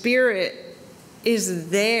the spirit is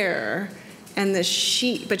there, and the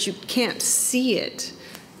sheet, but you can't see it.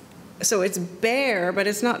 So it's bare, but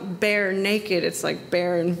it's not bare naked, it's like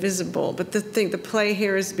bare invisible. But the play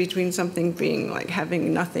here is between something being like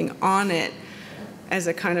having nothing on it as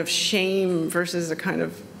a kind of shame versus a kind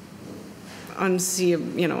of unseeable,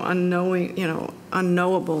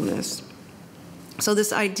 unknowableness. So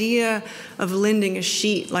this idea of lending a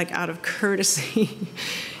sheet, like out of courtesy,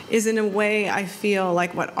 is in a way, I feel,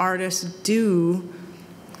 like what artists do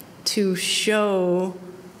to show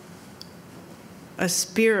a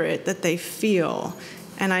spirit that they feel.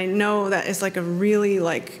 And I know that is like a really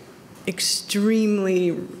like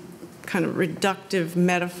extremely kind of reductive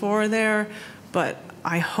metaphor there, but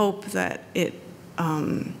I hope that it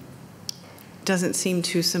doesn't seem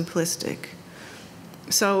too simplistic.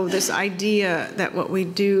 So this idea that what we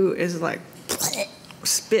do is like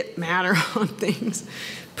spit matter on things,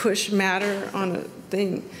 push matter on a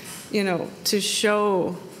thing, to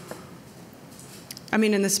show, I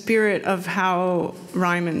mean, in the spirit of how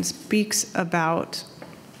Ryman speaks about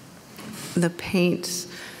the paints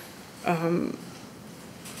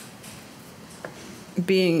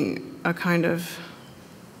being a kind of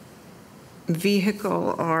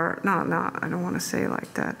vehicle, or not, I don't want to say it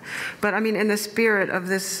like that, but I mean in the spirit of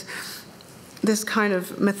this kind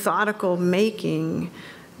of methodical making,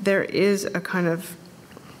 there is a kind of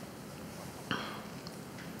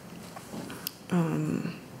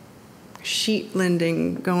sheet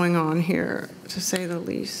lending going on here, to say the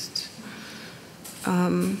least,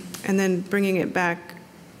 and then bringing it back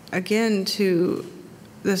again to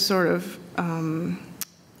the sort of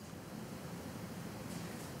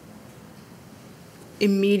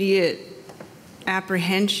immediate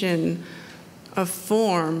apprehension of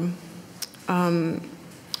form. I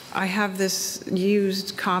have this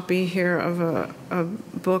used copy here of a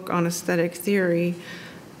book on aesthetic theory,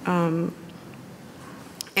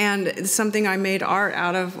 and it's something I made art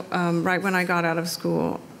out of right when I got out of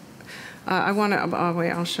school.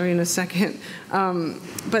 wait, I'll show you in a second.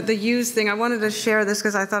 But the used thing, I wanted to share this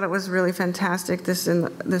because I thought it was really fantastic,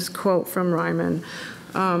 this quote from Ryman.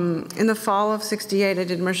 In the fall of '68, I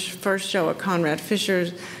did my first show at Conrad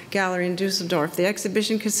Fischer's gallery in Dusseldorf. The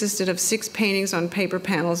exhibition consisted of 6 paintings on paper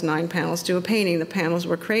panels, 9 panels to a painting. The panels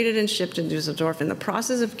were created and shipped to Dusseldorf. In the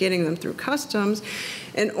process of getting them through customs,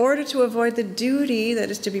 in order to avoid the duty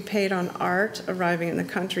that is to be paid on art arriving in the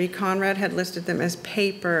country, Conrad had listed them as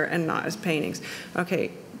paper and not as paintings.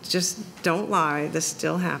 Okay, just don't lie. This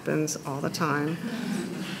still happens all the time.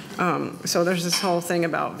 So there's this whole thing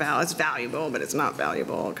about it's valuable, but it's not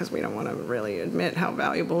valuable because we don't want to really admit how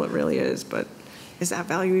valuable it really is. But is that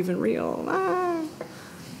value even real?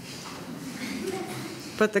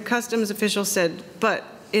 But the customs official said, but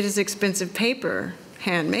it is expensive paper,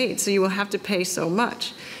 handmade, so you will have to pay so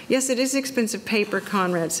much. Yes, it is expensive paper,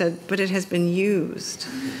 Conrad said, but it has been used.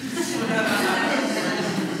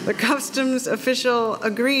 The customs official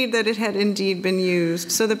agreed that it had indeed been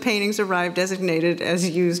used, so the paintings arrived designated as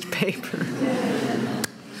used paper.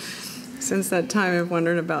 Since that time, I've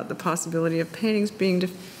wondered about the possibility of paintings being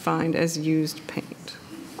defined as used paint.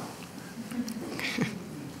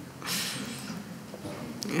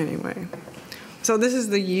 Anyway, so this is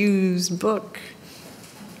the used book.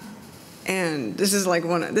 And this is like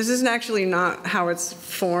this is actually not how it's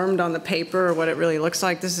formed on the paper or what it really looks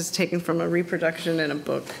like. This is taken from a reproduction in a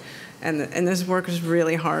book. And this work is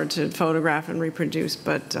really hard to photograph and reproduce.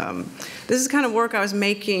 But this is kind of work I was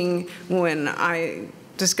making when I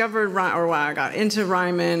discovered, or when I got into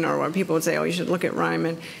Ryman, or when people would say, oh, you should look at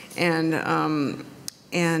Ryman. And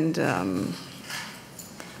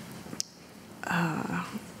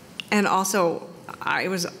also, I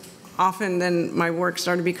was often then my work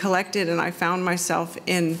started to be collected, and I found myself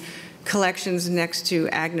in collections next to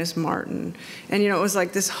Agnes Martin. And, you know, it was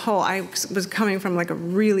like this whole, I was coming from like a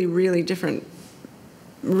really, really different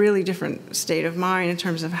state of mind in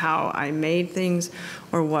terms of how I made things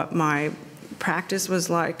or what my practice was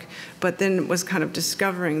like, but then was kind of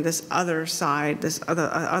discovering this other side, this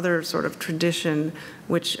other sort of tradition,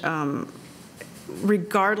 which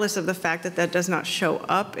regardless of the fact that that does not show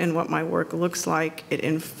up in what my work looks like, it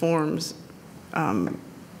informs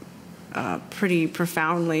pretty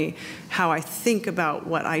profoundly how I think about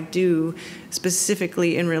what I do,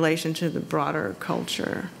 specifically in relation to the broader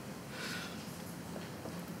culture.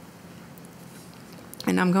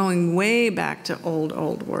 And I'm going way back to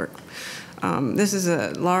old work. This is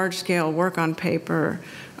a large-scale work on paper.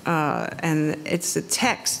 And it's the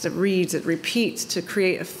text that reads, it repeats to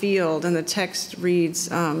create a field, and the text reads,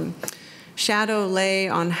 shadow lay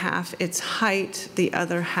on half its height, the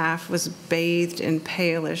other half was bathed in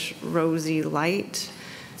palish rosy light.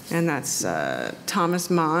 And that's Thomas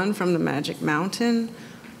Mann from The Magic Mountain.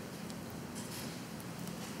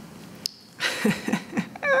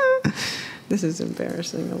 This is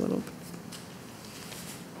embarrassing a little bit.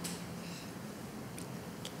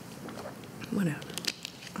 Whatever.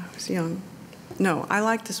 I was young. No, I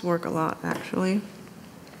like this work a lot, actually.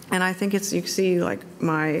 And I think it's, you see, like,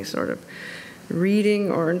 my sort of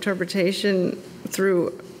reading or interpretation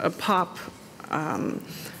through a pop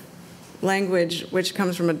language, which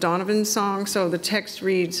comes from a Donovan song. So the text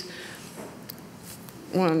reads,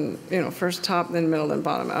 first top, then middle, then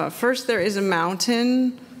bottom. First there is a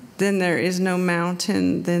mountain, then there is no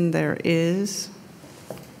mountain, then there is.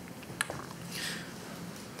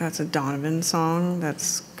 That's a Donovan song.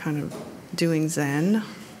 That's kind of doing Zen.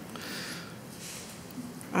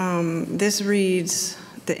 This reads,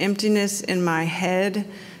 the emptiness in my head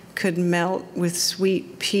could melt with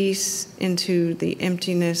sweet peace into the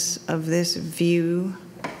emptiness of this view.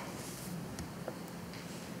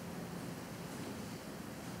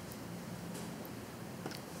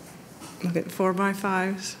 Look at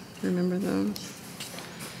 4x5s. Remember those?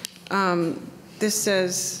 This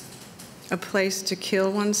says, a place to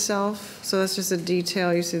kill oneself. So that's just a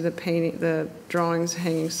detail. You see the painting, the drawings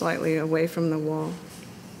hanging slightly away from the wall.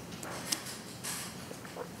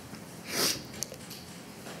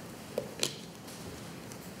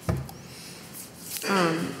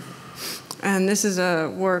 And this is a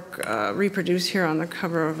work reproduced here on the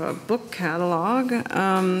cover of a book catalog.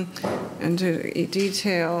 And to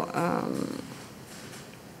detail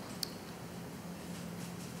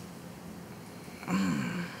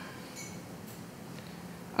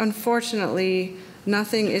unfortunately,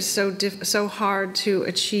 nothing is so hard to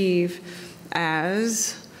achieve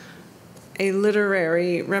as a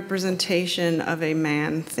literary representation of a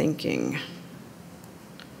man thinking.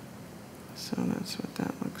 So that's what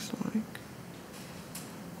that looks like.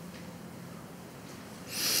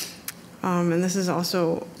 And this is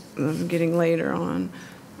also getting later on.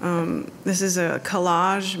 This is a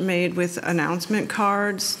collage made with announcement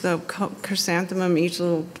cards. The chrysanthemum, each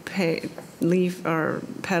little leaf or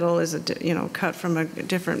petal is cut from a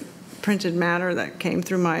different printed matter that came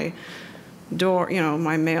through my door,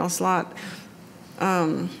 my mail slot,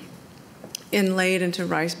 inlaid into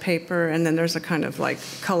rice paper, and then there's a kind of like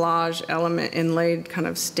collage element inlaid kind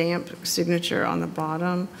of stamp signature on the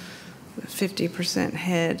bottom, 50%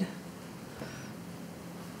 head.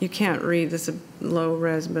 You can't read this low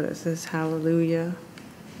res, but it says hallelujah.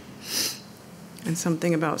 And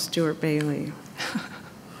something about Stuart Bailey,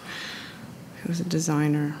 who was a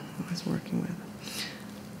designer I was working with.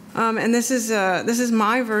 And this is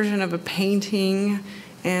my version of a painting,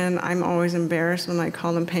 and I'm always embarrassed when I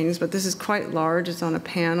call them paintings, but this is quite large. It's on a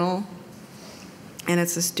panel, and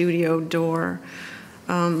it's a studio door.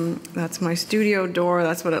 That's my studio door.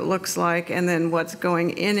 That's what it looks like. And then what's going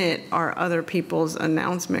in it are other people's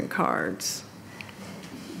announcement cards.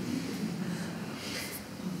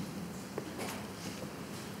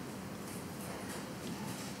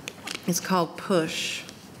 It's called Push.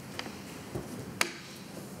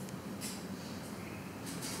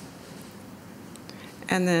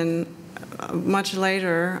 And then much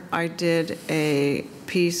later, I did a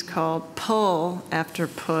piece called Pull after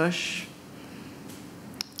Push.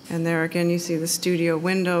 And there again, you see the studio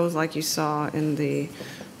windows like you saw in the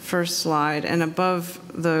first slide. And above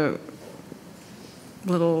the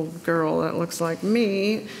little girl that looks like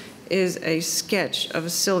me is a sketch of a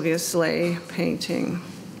Sylvia Slay painting.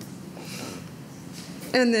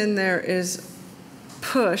 And then there is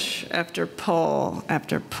Push after Pull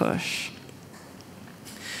after Push.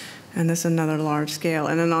 And this is another large scale.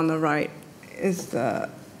 And then on the right is the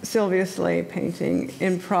Sylvia Slay painting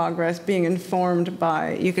in progress, being informed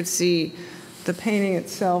by, you could see the painting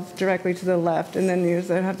itself directly to the left, and then you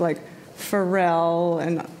have like Pharrell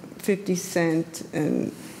and 50 Cent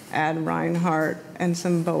and Ad Reinhardt and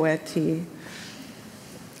some Boetti.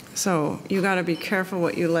 So you got to be careful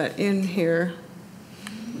what you let in here.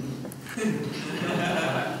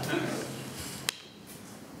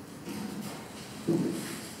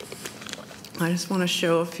 I just want to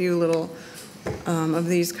show a few little of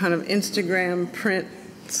these kind of Instagram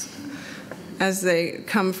prints as they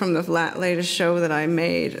come from the latest show that I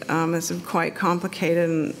made. It's quite complicated,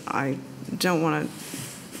 and I don't want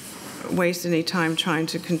to waste any time trying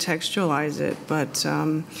to contextualize it. But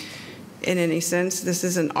in any sense, this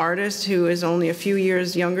is an artist who is only a few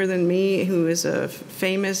years younger than me, who is a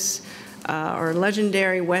famous or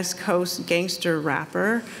legendary West Coast gangster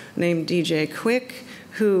rapper named DJ Quick,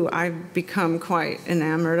 who I've become quite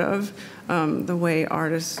enamored of, the way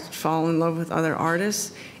artists fall in love with other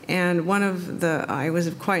artists. And I was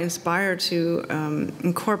quite inspired to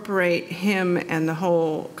incorporate him and the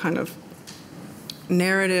whole kind of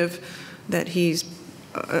narrative that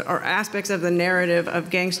or aspects of the narrative of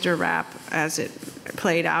gangster rap as it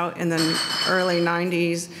played out in the early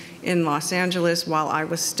 90s in Los Angeles while I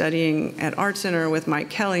was studying at Art Center with Mike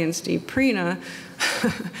Kelly and Steve Prina,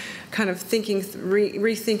 kind of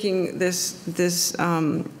rethinking this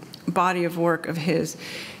body of work of his.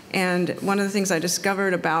 And one of the things I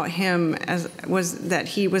discovered about him was that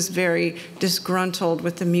he was very disgruntled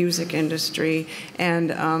with the music industry,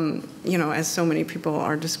 and as so many people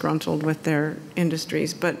are disgruntled with their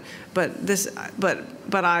industries. But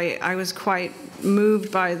I was quite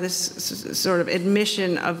moved by this sort of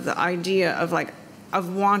admission of the idea of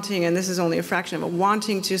wanting, and this is only a fraction of it,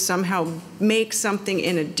 wanting to somehow make something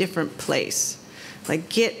in a different place, like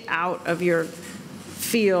get out of your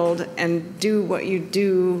field and do what you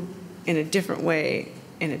do in a different way,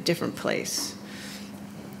 in a different place.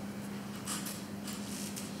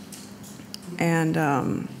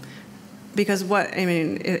 And because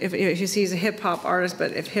if you see he's a hip hop artist,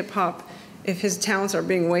 but if his talents are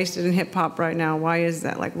being wasted in hip hop right now, why is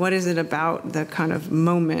that? Like, what is it about the kind of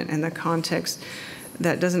moment and the context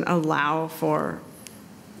that doesn't allow for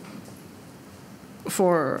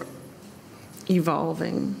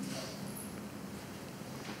evolving?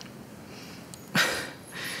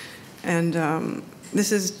 And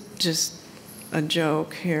this is just a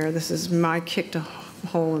joke here. This is I kicked a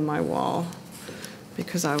hole in my wall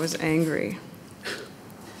because I was angry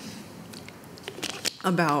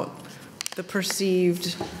about the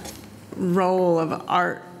perceived role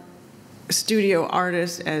of studio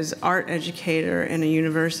artist as art educator in a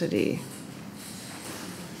university.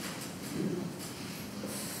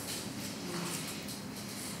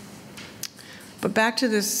 But back to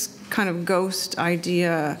this kind of ghost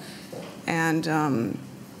idea, and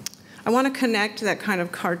I want to connect that kind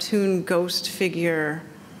of cartoon ghost figure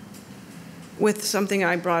with something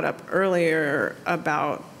I brought up earlier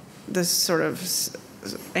about this sort of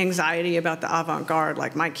anxiety about the avant-garde,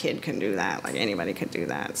 like my kid can do that, like anybody could do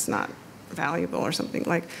that, it's not valuable or something.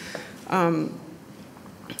 Like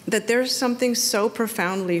that there's something so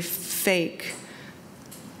profoundly fake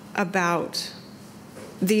about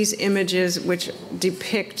these images which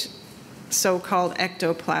depict so-called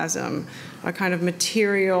ectoplasm, a kind of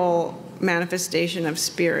material manifestation of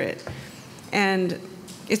spirit. And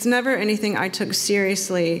it's never anything I took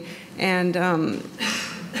seriously. And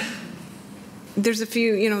there's a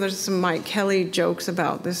few, there's some Mike Kelly jokes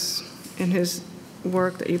about this in his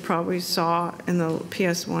work that you probably saw in the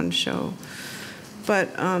PS1 show.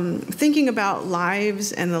 But thinking about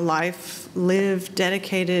lives and the life lived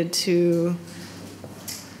dedicated to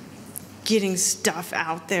getting stuff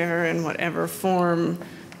out there in whatever form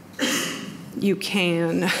you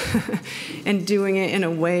can and doing it in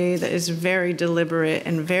a way that is very deliberate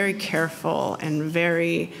and very careful and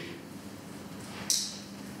very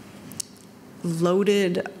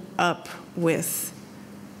loaded up with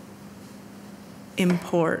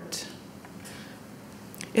import.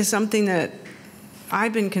 is something that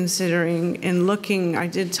I've been considering in looking. I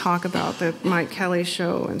did talk about the Mike Kelly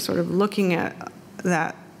show and sort of looking at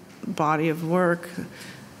that body of work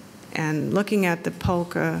and looking at the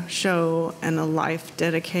polka show and a life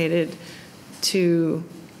dedicated to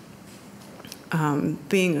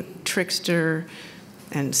being a trickster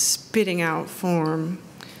and spitting out form.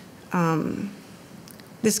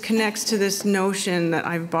 This connects to this notion that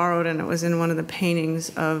I've borrowed, and it was in one of the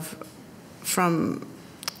paintings from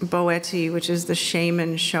Boetti, which is the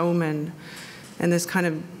shaman showman, and this kind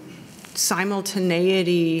of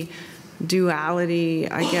simultaneity, duality,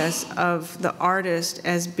 I guess, of the artist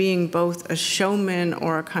as being both a showman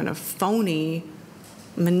or a kind of phony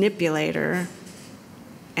manipulator,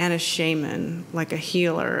 and a shaman, like a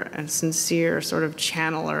healer and sincere sort of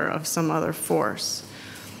channeler of some other force.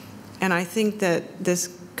 And I think that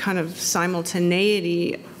this kind of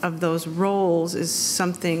simultaneity of those roles is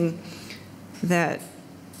something that,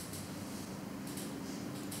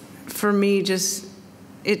 for me, just,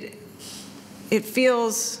 it's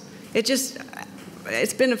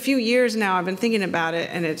been a few years now I've been thinking about it,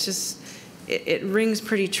 and it rings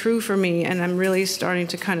pretty true for me, and I'm really starting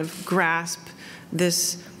to kind of grasp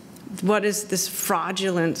this, what is this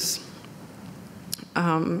fraudulence?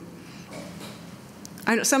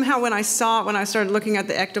 Somehow when I started looking at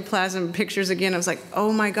the ectoplasm pictures again, I was like,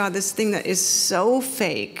 oh my God, this thing that is so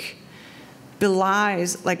fake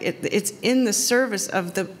belies, like it's in the service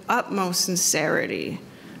of the utmost sincerity.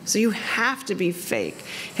 So you have to be fake.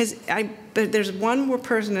 There's one more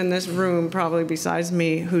person in this room, probably besides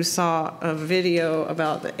me, who saw a video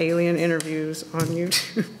about the alien interviews on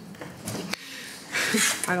YouTube.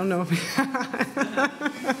 I don't know.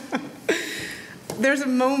 There's a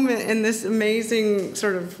moment in this amazing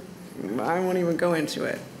sort of, I won't even go into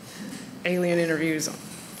it, alien interviews,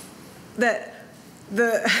 that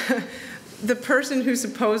the person who's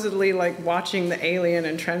supposedly like watching the alien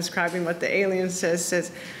and transcribing what the alien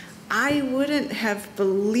says, I wouldn't have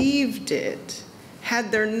believed it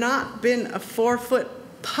had there not been a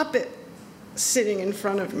 4-foot puppet sitting in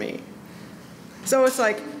front of me. So it's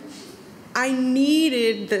like, I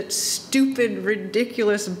needed that stupid,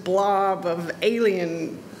 ridiculous blob of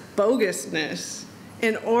alien bogusness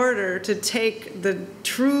in order to take the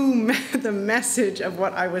message of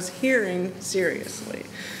what I was hearing seriously.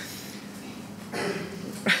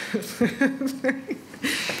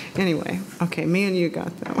 Anyway, okay, me and you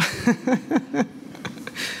got that one.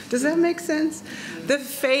 Does that make sense? The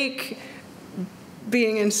fake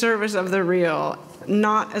being in service of the real,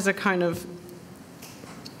 not as a kind of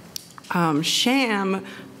sham,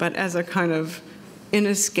 but as a kind of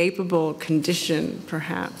inescapable condition,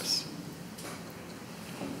 perhaps.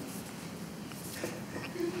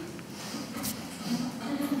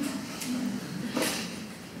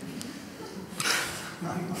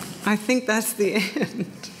 I think that's the end.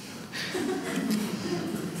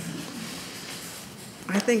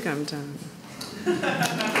 I think I'm done.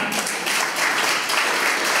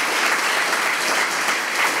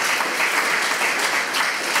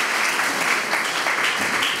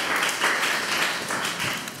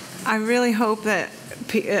 I really hope that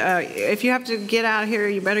if you have to get out of here,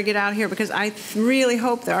 you better get out of here, because I really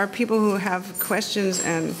hope there are people who have questions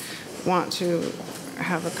and want to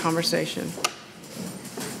have a conversation.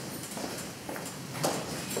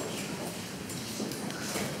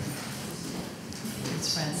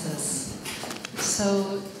 Thanks, Frances.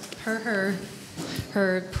 So per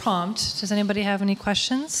her prompt, does anybody have any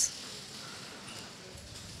questions?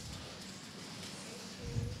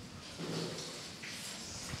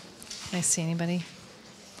 Can I see anybody?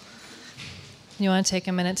 You want to take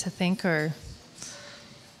a minute to think, or?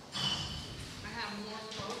 I have more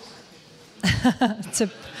quotes.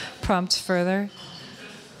 To prompt further?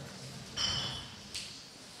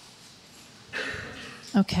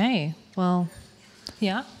 Okay, well,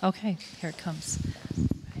 yeah, okay, here it comes.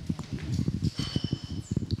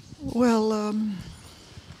 Well,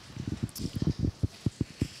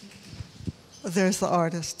 there's the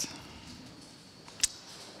artist.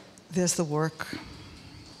 There's the work,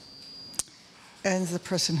 and the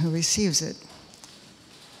person who receives it.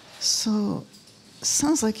 So,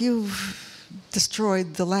 sounds like you've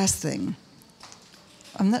destroyed the last thing.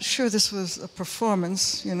 I'm not sure this was a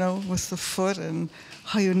performance, you know, with the foot and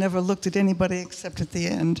how you never looked at anybody except at the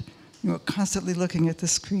end. You were constantly looking at the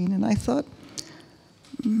screen, and I thought,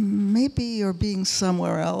 maybe you're being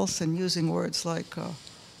somewhere else and using words like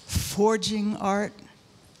forging art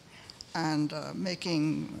and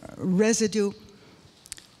making residue,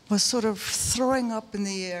 was sort of throwing up in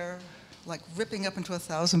the air, like ripping up into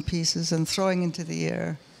 1,000 pieces and throwing into the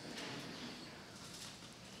air.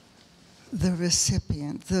 the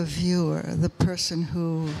recipient, the viewer, the person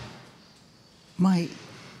who might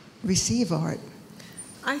receive art?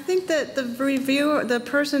 I think that the reviewer, the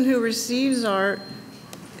person who receives art,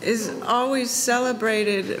 is always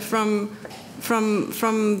celebrated from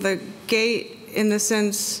the gate, in the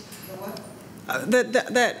sense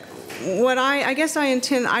that what I guess I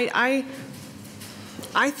intend, I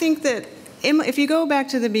think that if you go back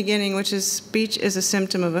to the beginning, which is speech is a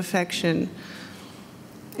symptom of affection,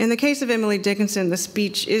 in the case of Emily Dickinson, the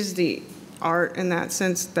speech is the art, in that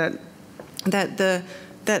sense that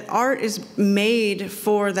art is made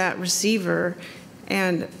for that receiver,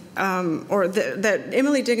 and that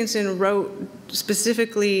Emily Dickinson wrote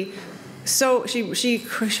specifically. So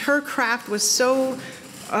her craft was so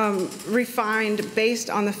refined based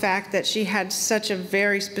on the fact that she had such a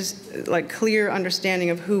very clear understanding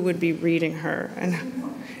of who would be reading her,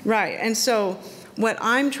 and so what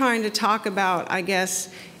I'm trying to talk about, I guess,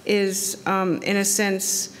 is in a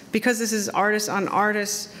sense, because this is artist on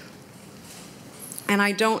artist, and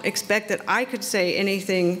I don't expect that I could say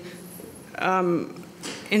anything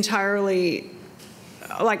entirely,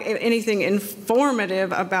 like anything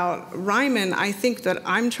informative about Ryman. I think that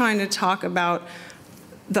I'm trying to talk about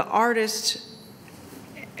the artist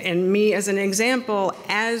and me as an example,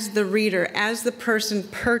 as the reader, as the person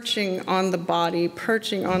perching on the body,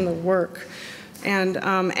 perching on the work. And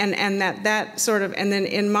that sort of, and then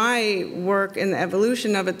in my work, in the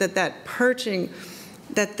evolution of it, that perching,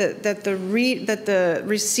 that the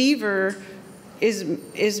receiver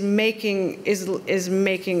is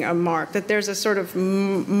making a mark, that there's a sort of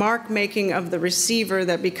mark making of the receiver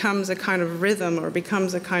that becomes a kind of rhythm, or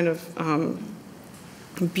becomes a kind of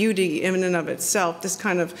beauty in and of itself, this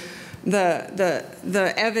kind of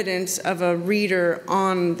the evidence of a reader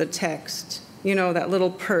on the text, you know, that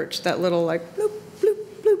little perch, that little like bloop, bloop,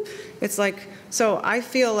 bloop. It's like, so I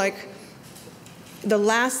feel like the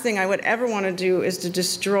last thing I would ever want to do is to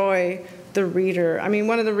destroy the reader. I mean,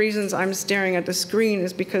 one of the reasons I'm staring at the screen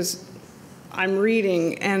is because I'm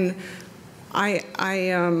reading, and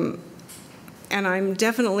I'm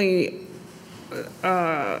definitely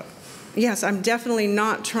yes, I'm definitely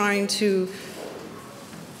not trying to.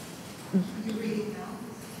 You're reading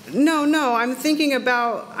now? No, I'm thinking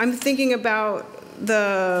about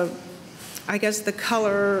the, I guess, the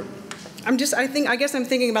color. I guess I'm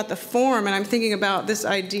thinking about the form, and I'm thinking about this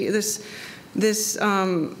idea, this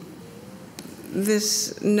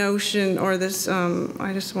notion, or this,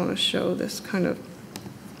 I just want to show this kind of,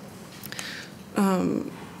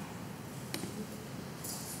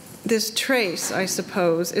 this trace, I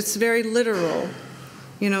suppose. It's very literal,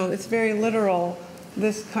 you know, it's very literal,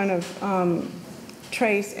 this kind of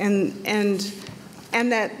trace, and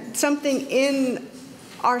that something in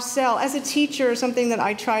ourselves, as a teacher, something that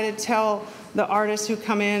I try to tell the artists who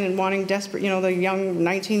come in and wanting desperate, you know, the young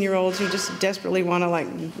 19-year-olds who just desperately want to like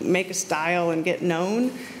make a style and get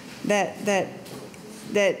known, that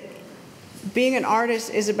being an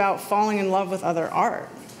artist is about falling in love with other art,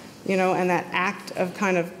 you know, and that act of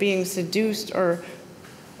kind of being seduced or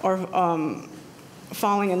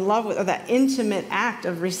falling in love with, or that intimate act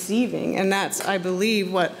of receiving, and that's, I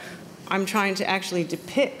believe, what I'm trying to actually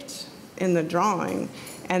depict in the drawing.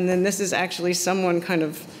 And then this is actually someone kind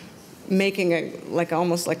of making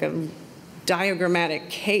almost like a diagrammatic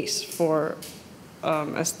case for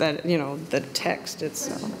that, you know, the text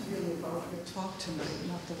itself. It's really about your talk tonight,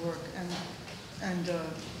 not the work. And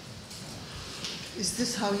is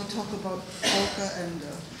this how you talk about polka and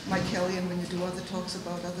Mike Kelly, and when you do other talks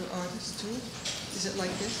about other artists too? Is it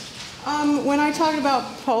like this? When I talk about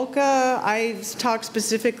polka, I talk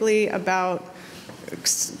specifically about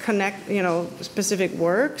specific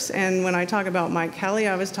works, and when I talk about Mike Kelly,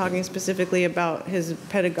 I was talking specifically about his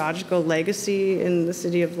pedagogical legacy in the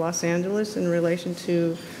city of Los Angeles in relation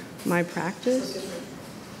to my practice.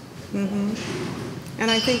 Mm-hmm. And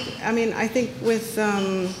I think with,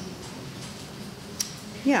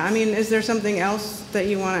 yeah, I mean, is there something else that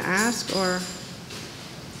you want to ask, or?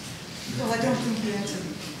 Well, I don't think you answered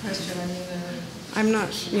the question. I mean, I'm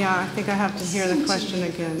not, yeah, I think I have to hear the question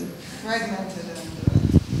again. Fragmented and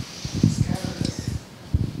scattered as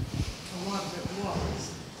a lot of it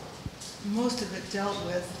was. Most of it dealt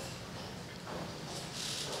with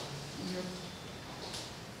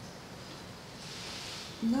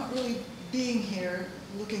your not really being here,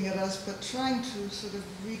 looking at us, but trying to sort of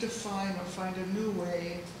redefine or find a new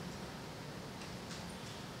way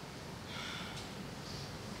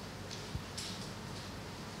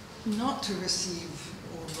not to receive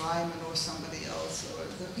or Ryman or somebody else, or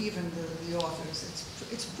even the authors.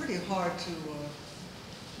 It's pretty hard to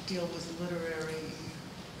deal with literary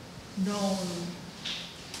known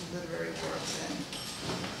literary works. And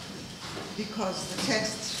because the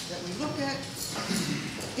text that we look at,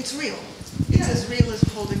 it's real. It's as real as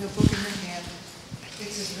holding a book in your hand.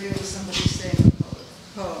 It's as real as somebody saying a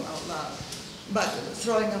poem out loud. But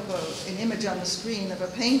throwing up an image on the screen of a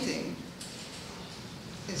painting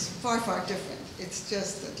is far, far different. It's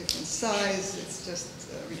just a different size. It's just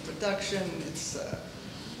a reproduction. It's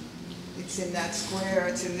in that square.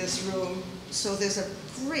 It's in this room. So there's a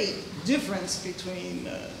great difference between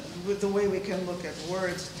with the way we can look at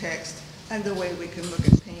words, text, and the way we can look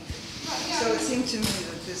at painting. So it seemed to me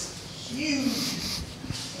that this huge,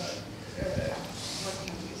 what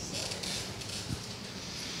can we say,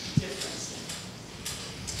 difference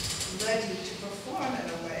led you to perform in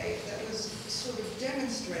a way that was sort of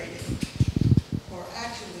demonstrating or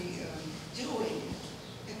actually doing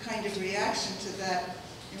a kind of reaction to that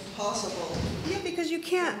impossible. Yeah,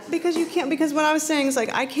 because what I was saying is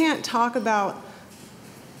like, I can't talk about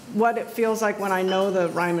what it feels like when I know the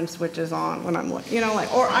Ryman switch is on, when I'm, like,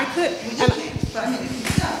 or I could.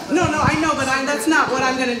 No, I know, but that's not what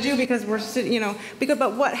I'm going to do because we're sitting,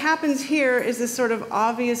 but what happens here is this sort of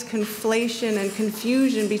obvious conflation and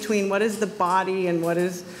confusion between what is the body and what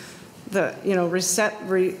is the,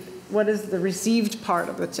 what is the received part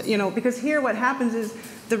of it, because here what happens is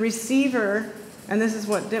the receiver, and this is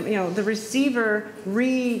what, the receiver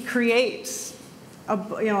recreates a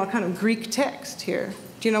kind of Greek text here.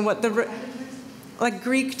 Do you know what like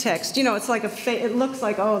Greek text, it's like it looks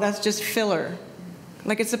like, oh, that's just filler.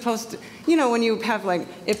 Like it's supposed to, when you have like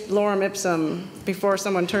lorem ipsum, before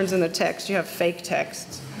someone turns in the text, you have fake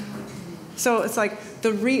text. So it's like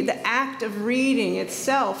the act of reading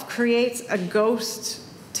itself creates a ghost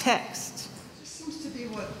text. It seems to be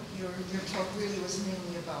what your talk really was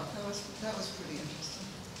mainly about. That was pretty interesting.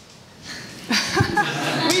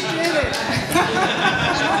 We did it.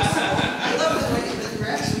 I love the way that you're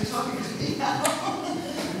actually talking to me now.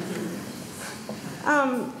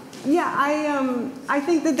 I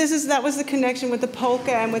think that that was the connection with the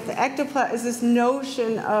polka and with the ectoplasm, is this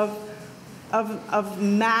notion of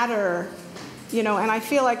matter, and I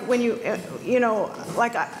feel like when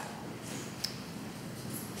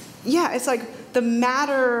it's like the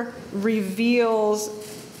matter reveals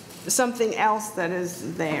something else that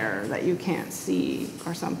is there that you can't see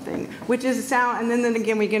or something, which is sound, and then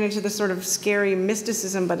again we get into the sort of scary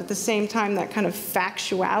mysticism, but at the same time that kind of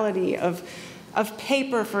factuality of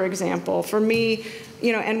paper, for example. For me,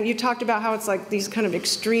 and you talked about how it's like these kind of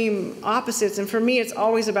extreme opposites, and for me it's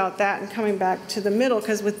always about that and coming back to the middle,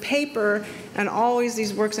 because with paper and always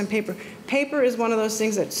these works in paper is one of those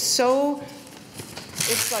things that's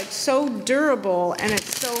it's like so durable and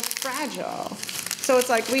it's so fragile. So it's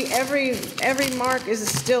like every mark is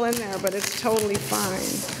still in there, but it's totally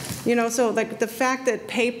fine. So like the fact that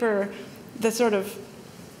paper,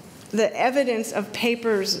 the evidence of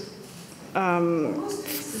paper's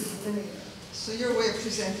so your way of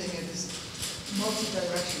presenting it is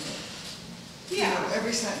multi-directional. Yeah.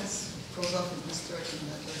 Every sentence goes off in this direction and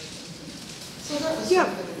that direction. So that was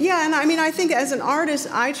and I think as an artist,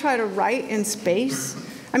 I try to write in space.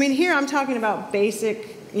 Here I'm talking about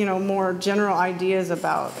basic, more general ideas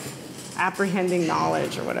about apprehending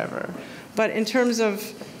knowledge or whatever. But in terms of,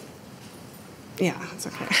 it's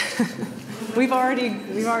okay. we've already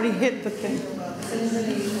hit the thing.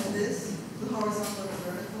 The horizontal and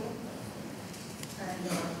vertical. And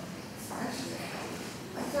actually,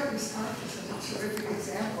 I thought this art was a terrific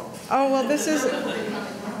example. Oh, well, this is...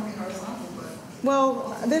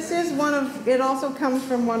 Well, this is it also comes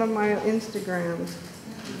from one of my Instagrams.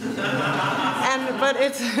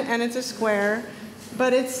 And it's a square, but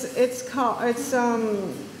there's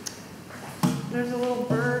a little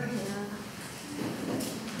bird here.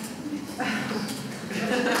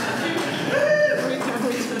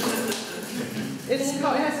 It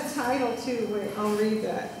has a title too. Wait, I'll read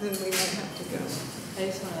that, then we might have to go. I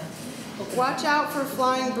just want to watch out for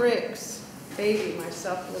flying bricks. Baby, my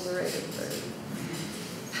self-liberated bird.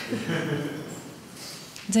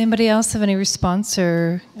 Does anybody else have any response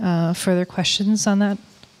or further questions on that?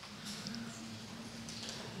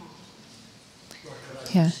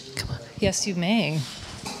 Yeah, come on. Yes, you may.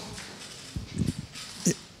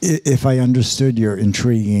 If I understood your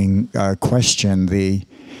intriguing question,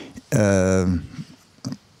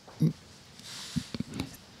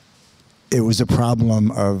 it was a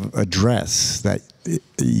problem of address that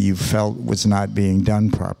you felt was not being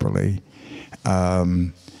done properly.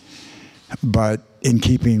 But in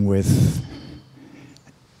keeping with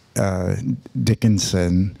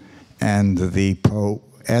Dickinson and the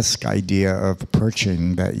Poe-esque idea of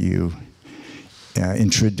perching that you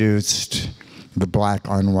introduced, the black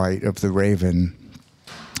on white of the raven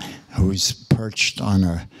who's perched on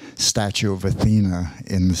a statue of Athena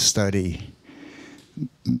in the study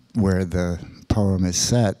where the poem is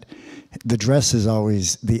set. The address is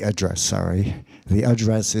always, the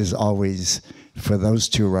address is always, for those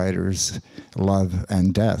two writers, love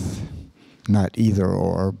and death. Not either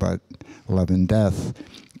or, but love and death.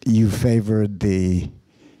 You favored the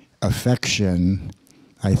affection,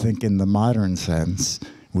 I think in the modern sense,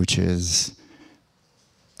 which is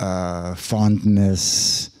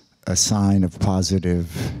fondness, a sign of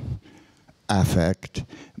positive affect.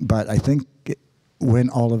 But I think when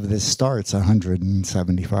all of this starts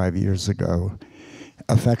 175 years ago,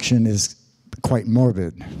 affection is quite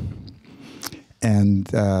morbid. And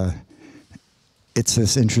it's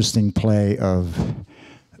this interesting play of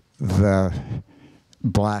the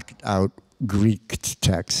blacked out Greek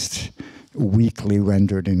text, weakly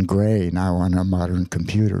rendered in gray now on our modern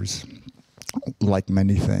computers, like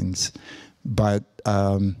many things. But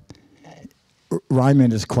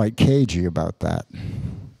Ryman is quite cagey about that.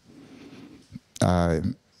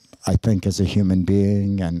 I think as a human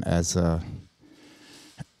being and as a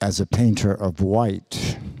painter of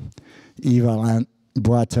white, Yves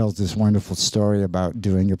Bois tells this wonderful story about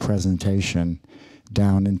doing a presentation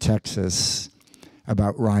down in Texas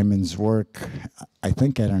about Ryman's work, I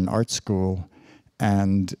think at an art school,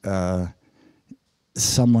 and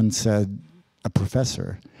someone said, a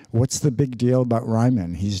professor, what's the big deal about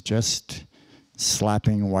Ryman? He's just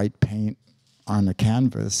slapping white paint on a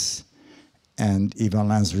canvas. And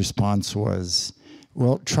Yves response was,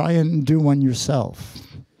 well, try and do one yourself.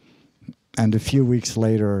 And a few weeks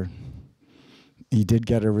later, he did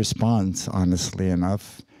get a response, honestly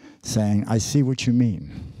enough, saying, I see what you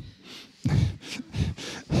mean.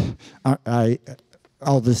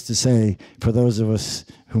 All this to say, for those of us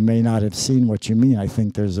who may not have seen what you mean, I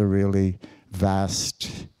think there's a really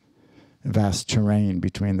vast terrain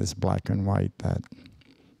between this black and white that...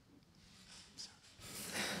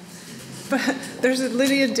 But there's a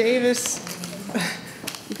Lydia Davis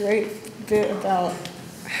great bit about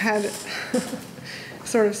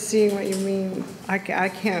sort of seeing what you mean. I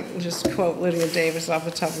can't just quote Lydia Davis off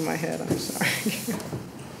the top of my head. I'm sorry.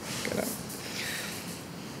 Get up.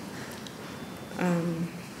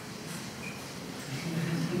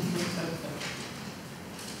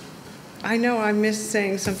 I know I missed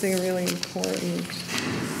saying something really important.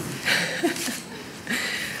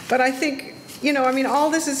 But I think, you know, I mean, all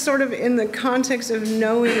this is sort of in the context of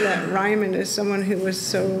knowing that Ryman is someone who was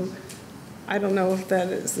so, I don't know if that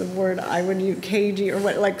is the word I would use, cagey or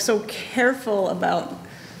what, like so careful about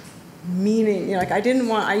meaning. You know, like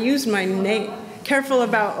I used my name, careful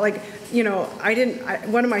about like, you know,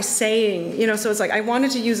 what am I saying? You know, so it's like I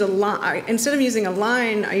wanted to use a line. Instead of using a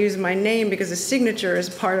line, I use my name because a signature is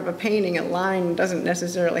part of a painting. A line doesn't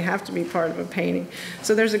necessarily have to be part of a painting.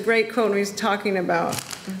 So there's a great quote when he's talking about,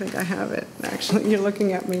 I think I have it, actually. You're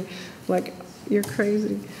looking at me like you're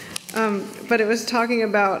crazy. But it was talking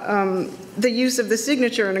about the use of the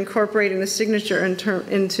signature and incorporating the signature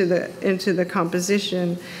into the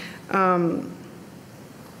composition.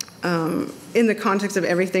 In the context of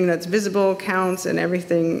everything that's visible counts and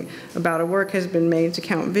everything about a work has been made to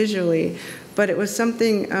count visually. But it was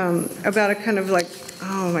something about a kind of like,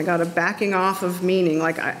 oh my God, a backing off of meaning.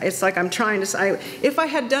 Like it's like I'm trying to say, if I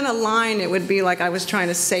had done a line, it would be like I was trying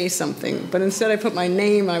to say something. But instead I put my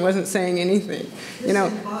name, I wasn't saying anything. You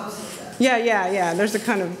know? Yeah. There's a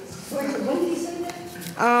kind of... When did he say that?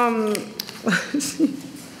 Let's see.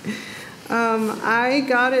 I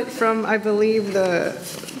got it from, I believe, the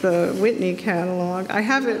Whitney catalog. I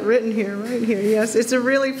have it written here, right here. Yes, it's a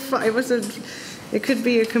really fun, it could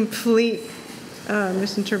be a complete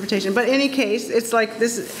misinterpretation. But in any case, it's like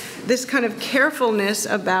this kind of carefulness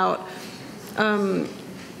about, or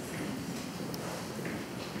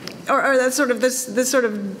that sort of this sort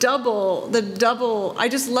of double. I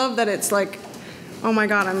just love that it's like, oh my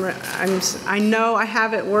God, I know I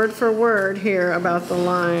have it word for word here about the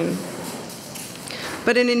line.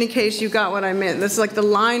 But in any case, you got what I meant. This like the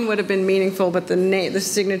line would have been meaningful, but the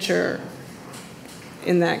signature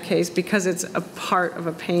in that case, because it's a part of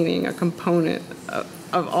a painting, a component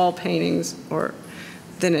of all paintings,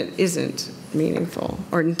 then it isn't meaningful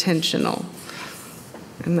or intentional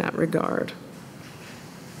in that regard.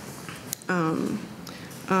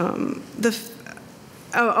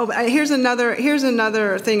 Here's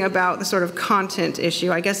another thing about the sort of content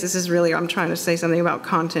issue. I guess this is really, I'm trying to say something about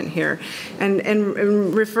content here.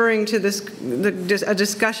 And referring to a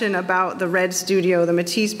discussion about the Red Studio, the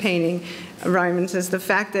Matisse painting, Ryman says the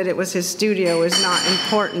fact that it was his studio is not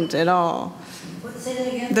important at all. Say that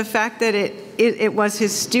again? The fact that it was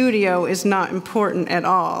his studio is not important at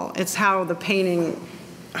all. It's how the painting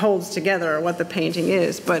holds together or what the painting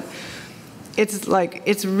is, but it's like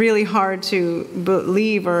it's really hard to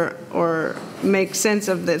believe or make sense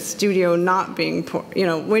of the studio not being,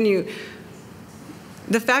 when you,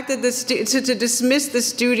 the fact that to dismiss the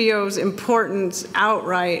studio's importance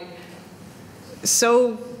outright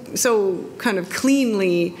so kind of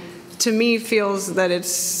cleanly, to me feels that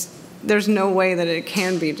there's no way that it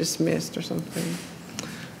can be dismissed or something.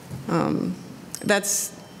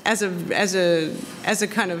 That's as a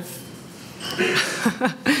kind of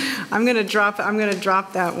I'm gonna drop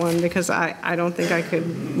that one because I don't think I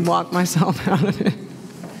could walk myself out of it.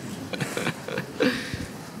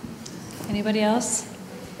 Anybody else?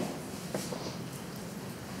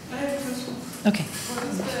 I have a question. Okay. What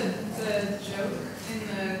was the joke in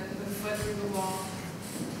the foot through the wall?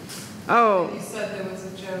 Oh. You said there was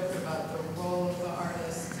a joke about the role of the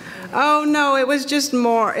artist. Oh no, it was just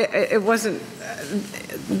more. It wasn't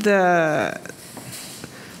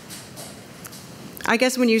I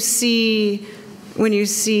guess when you see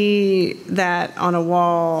that on a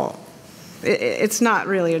wall, it's not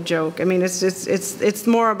really a joke. I mean, it's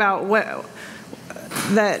more about what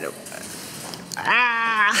that.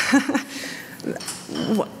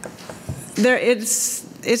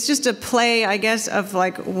 It's just a play, I guess, of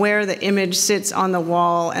like where the image sits on the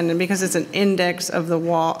wall, and because it's an index of the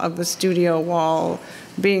wall, of the studio wall,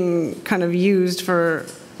 being kind of used for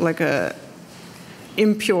like a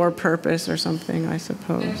impure purpose or something, I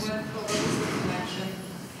suppose. And what was the connection?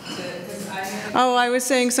 Oh, I was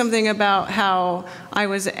saying something about how I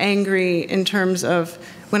was angry in terms of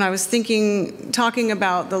when I was talking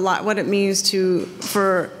about what it means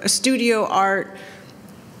for a studio art.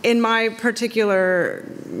 In my particular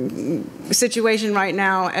situation right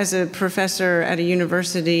now as a professor at a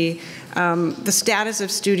university, the status of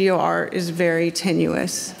studio art is very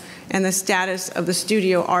tenuous. And the status of the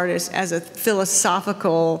studio artist as a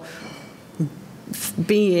philosophical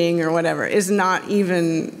being or whatever is not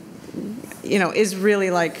even, is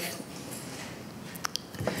really like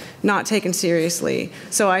not taken seriously.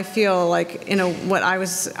 So I feel like, what I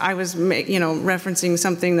was referencing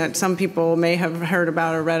something that some people may have heard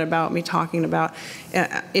about or read about me talking about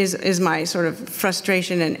is my sort of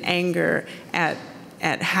frustration and anger at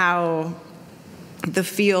how the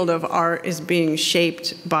field of art is being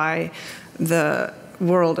shaped by the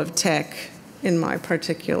world of tech in my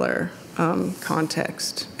particular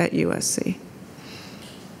context at USC.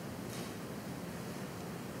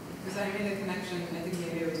 Because I made a connection, I think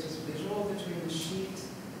maybe it was just visual, between the sheet,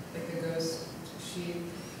 like the ghost sheet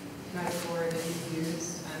metaphor that you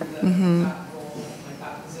used, and that role, like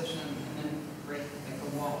that position, and then break like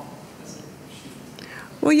a wall as a sheet.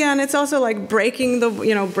 Well, yeah, and it's also like breaking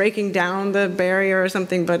down the barrier or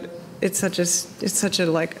something, but it's such a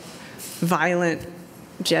like violent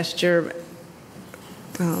gesture.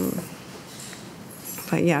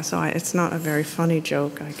 But yeah, so it's not a very funny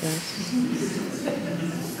joke, I guess.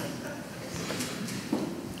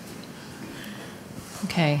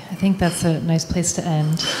 Okay, I think that's a nice place to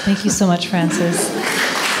end. Thank you so much, Frances.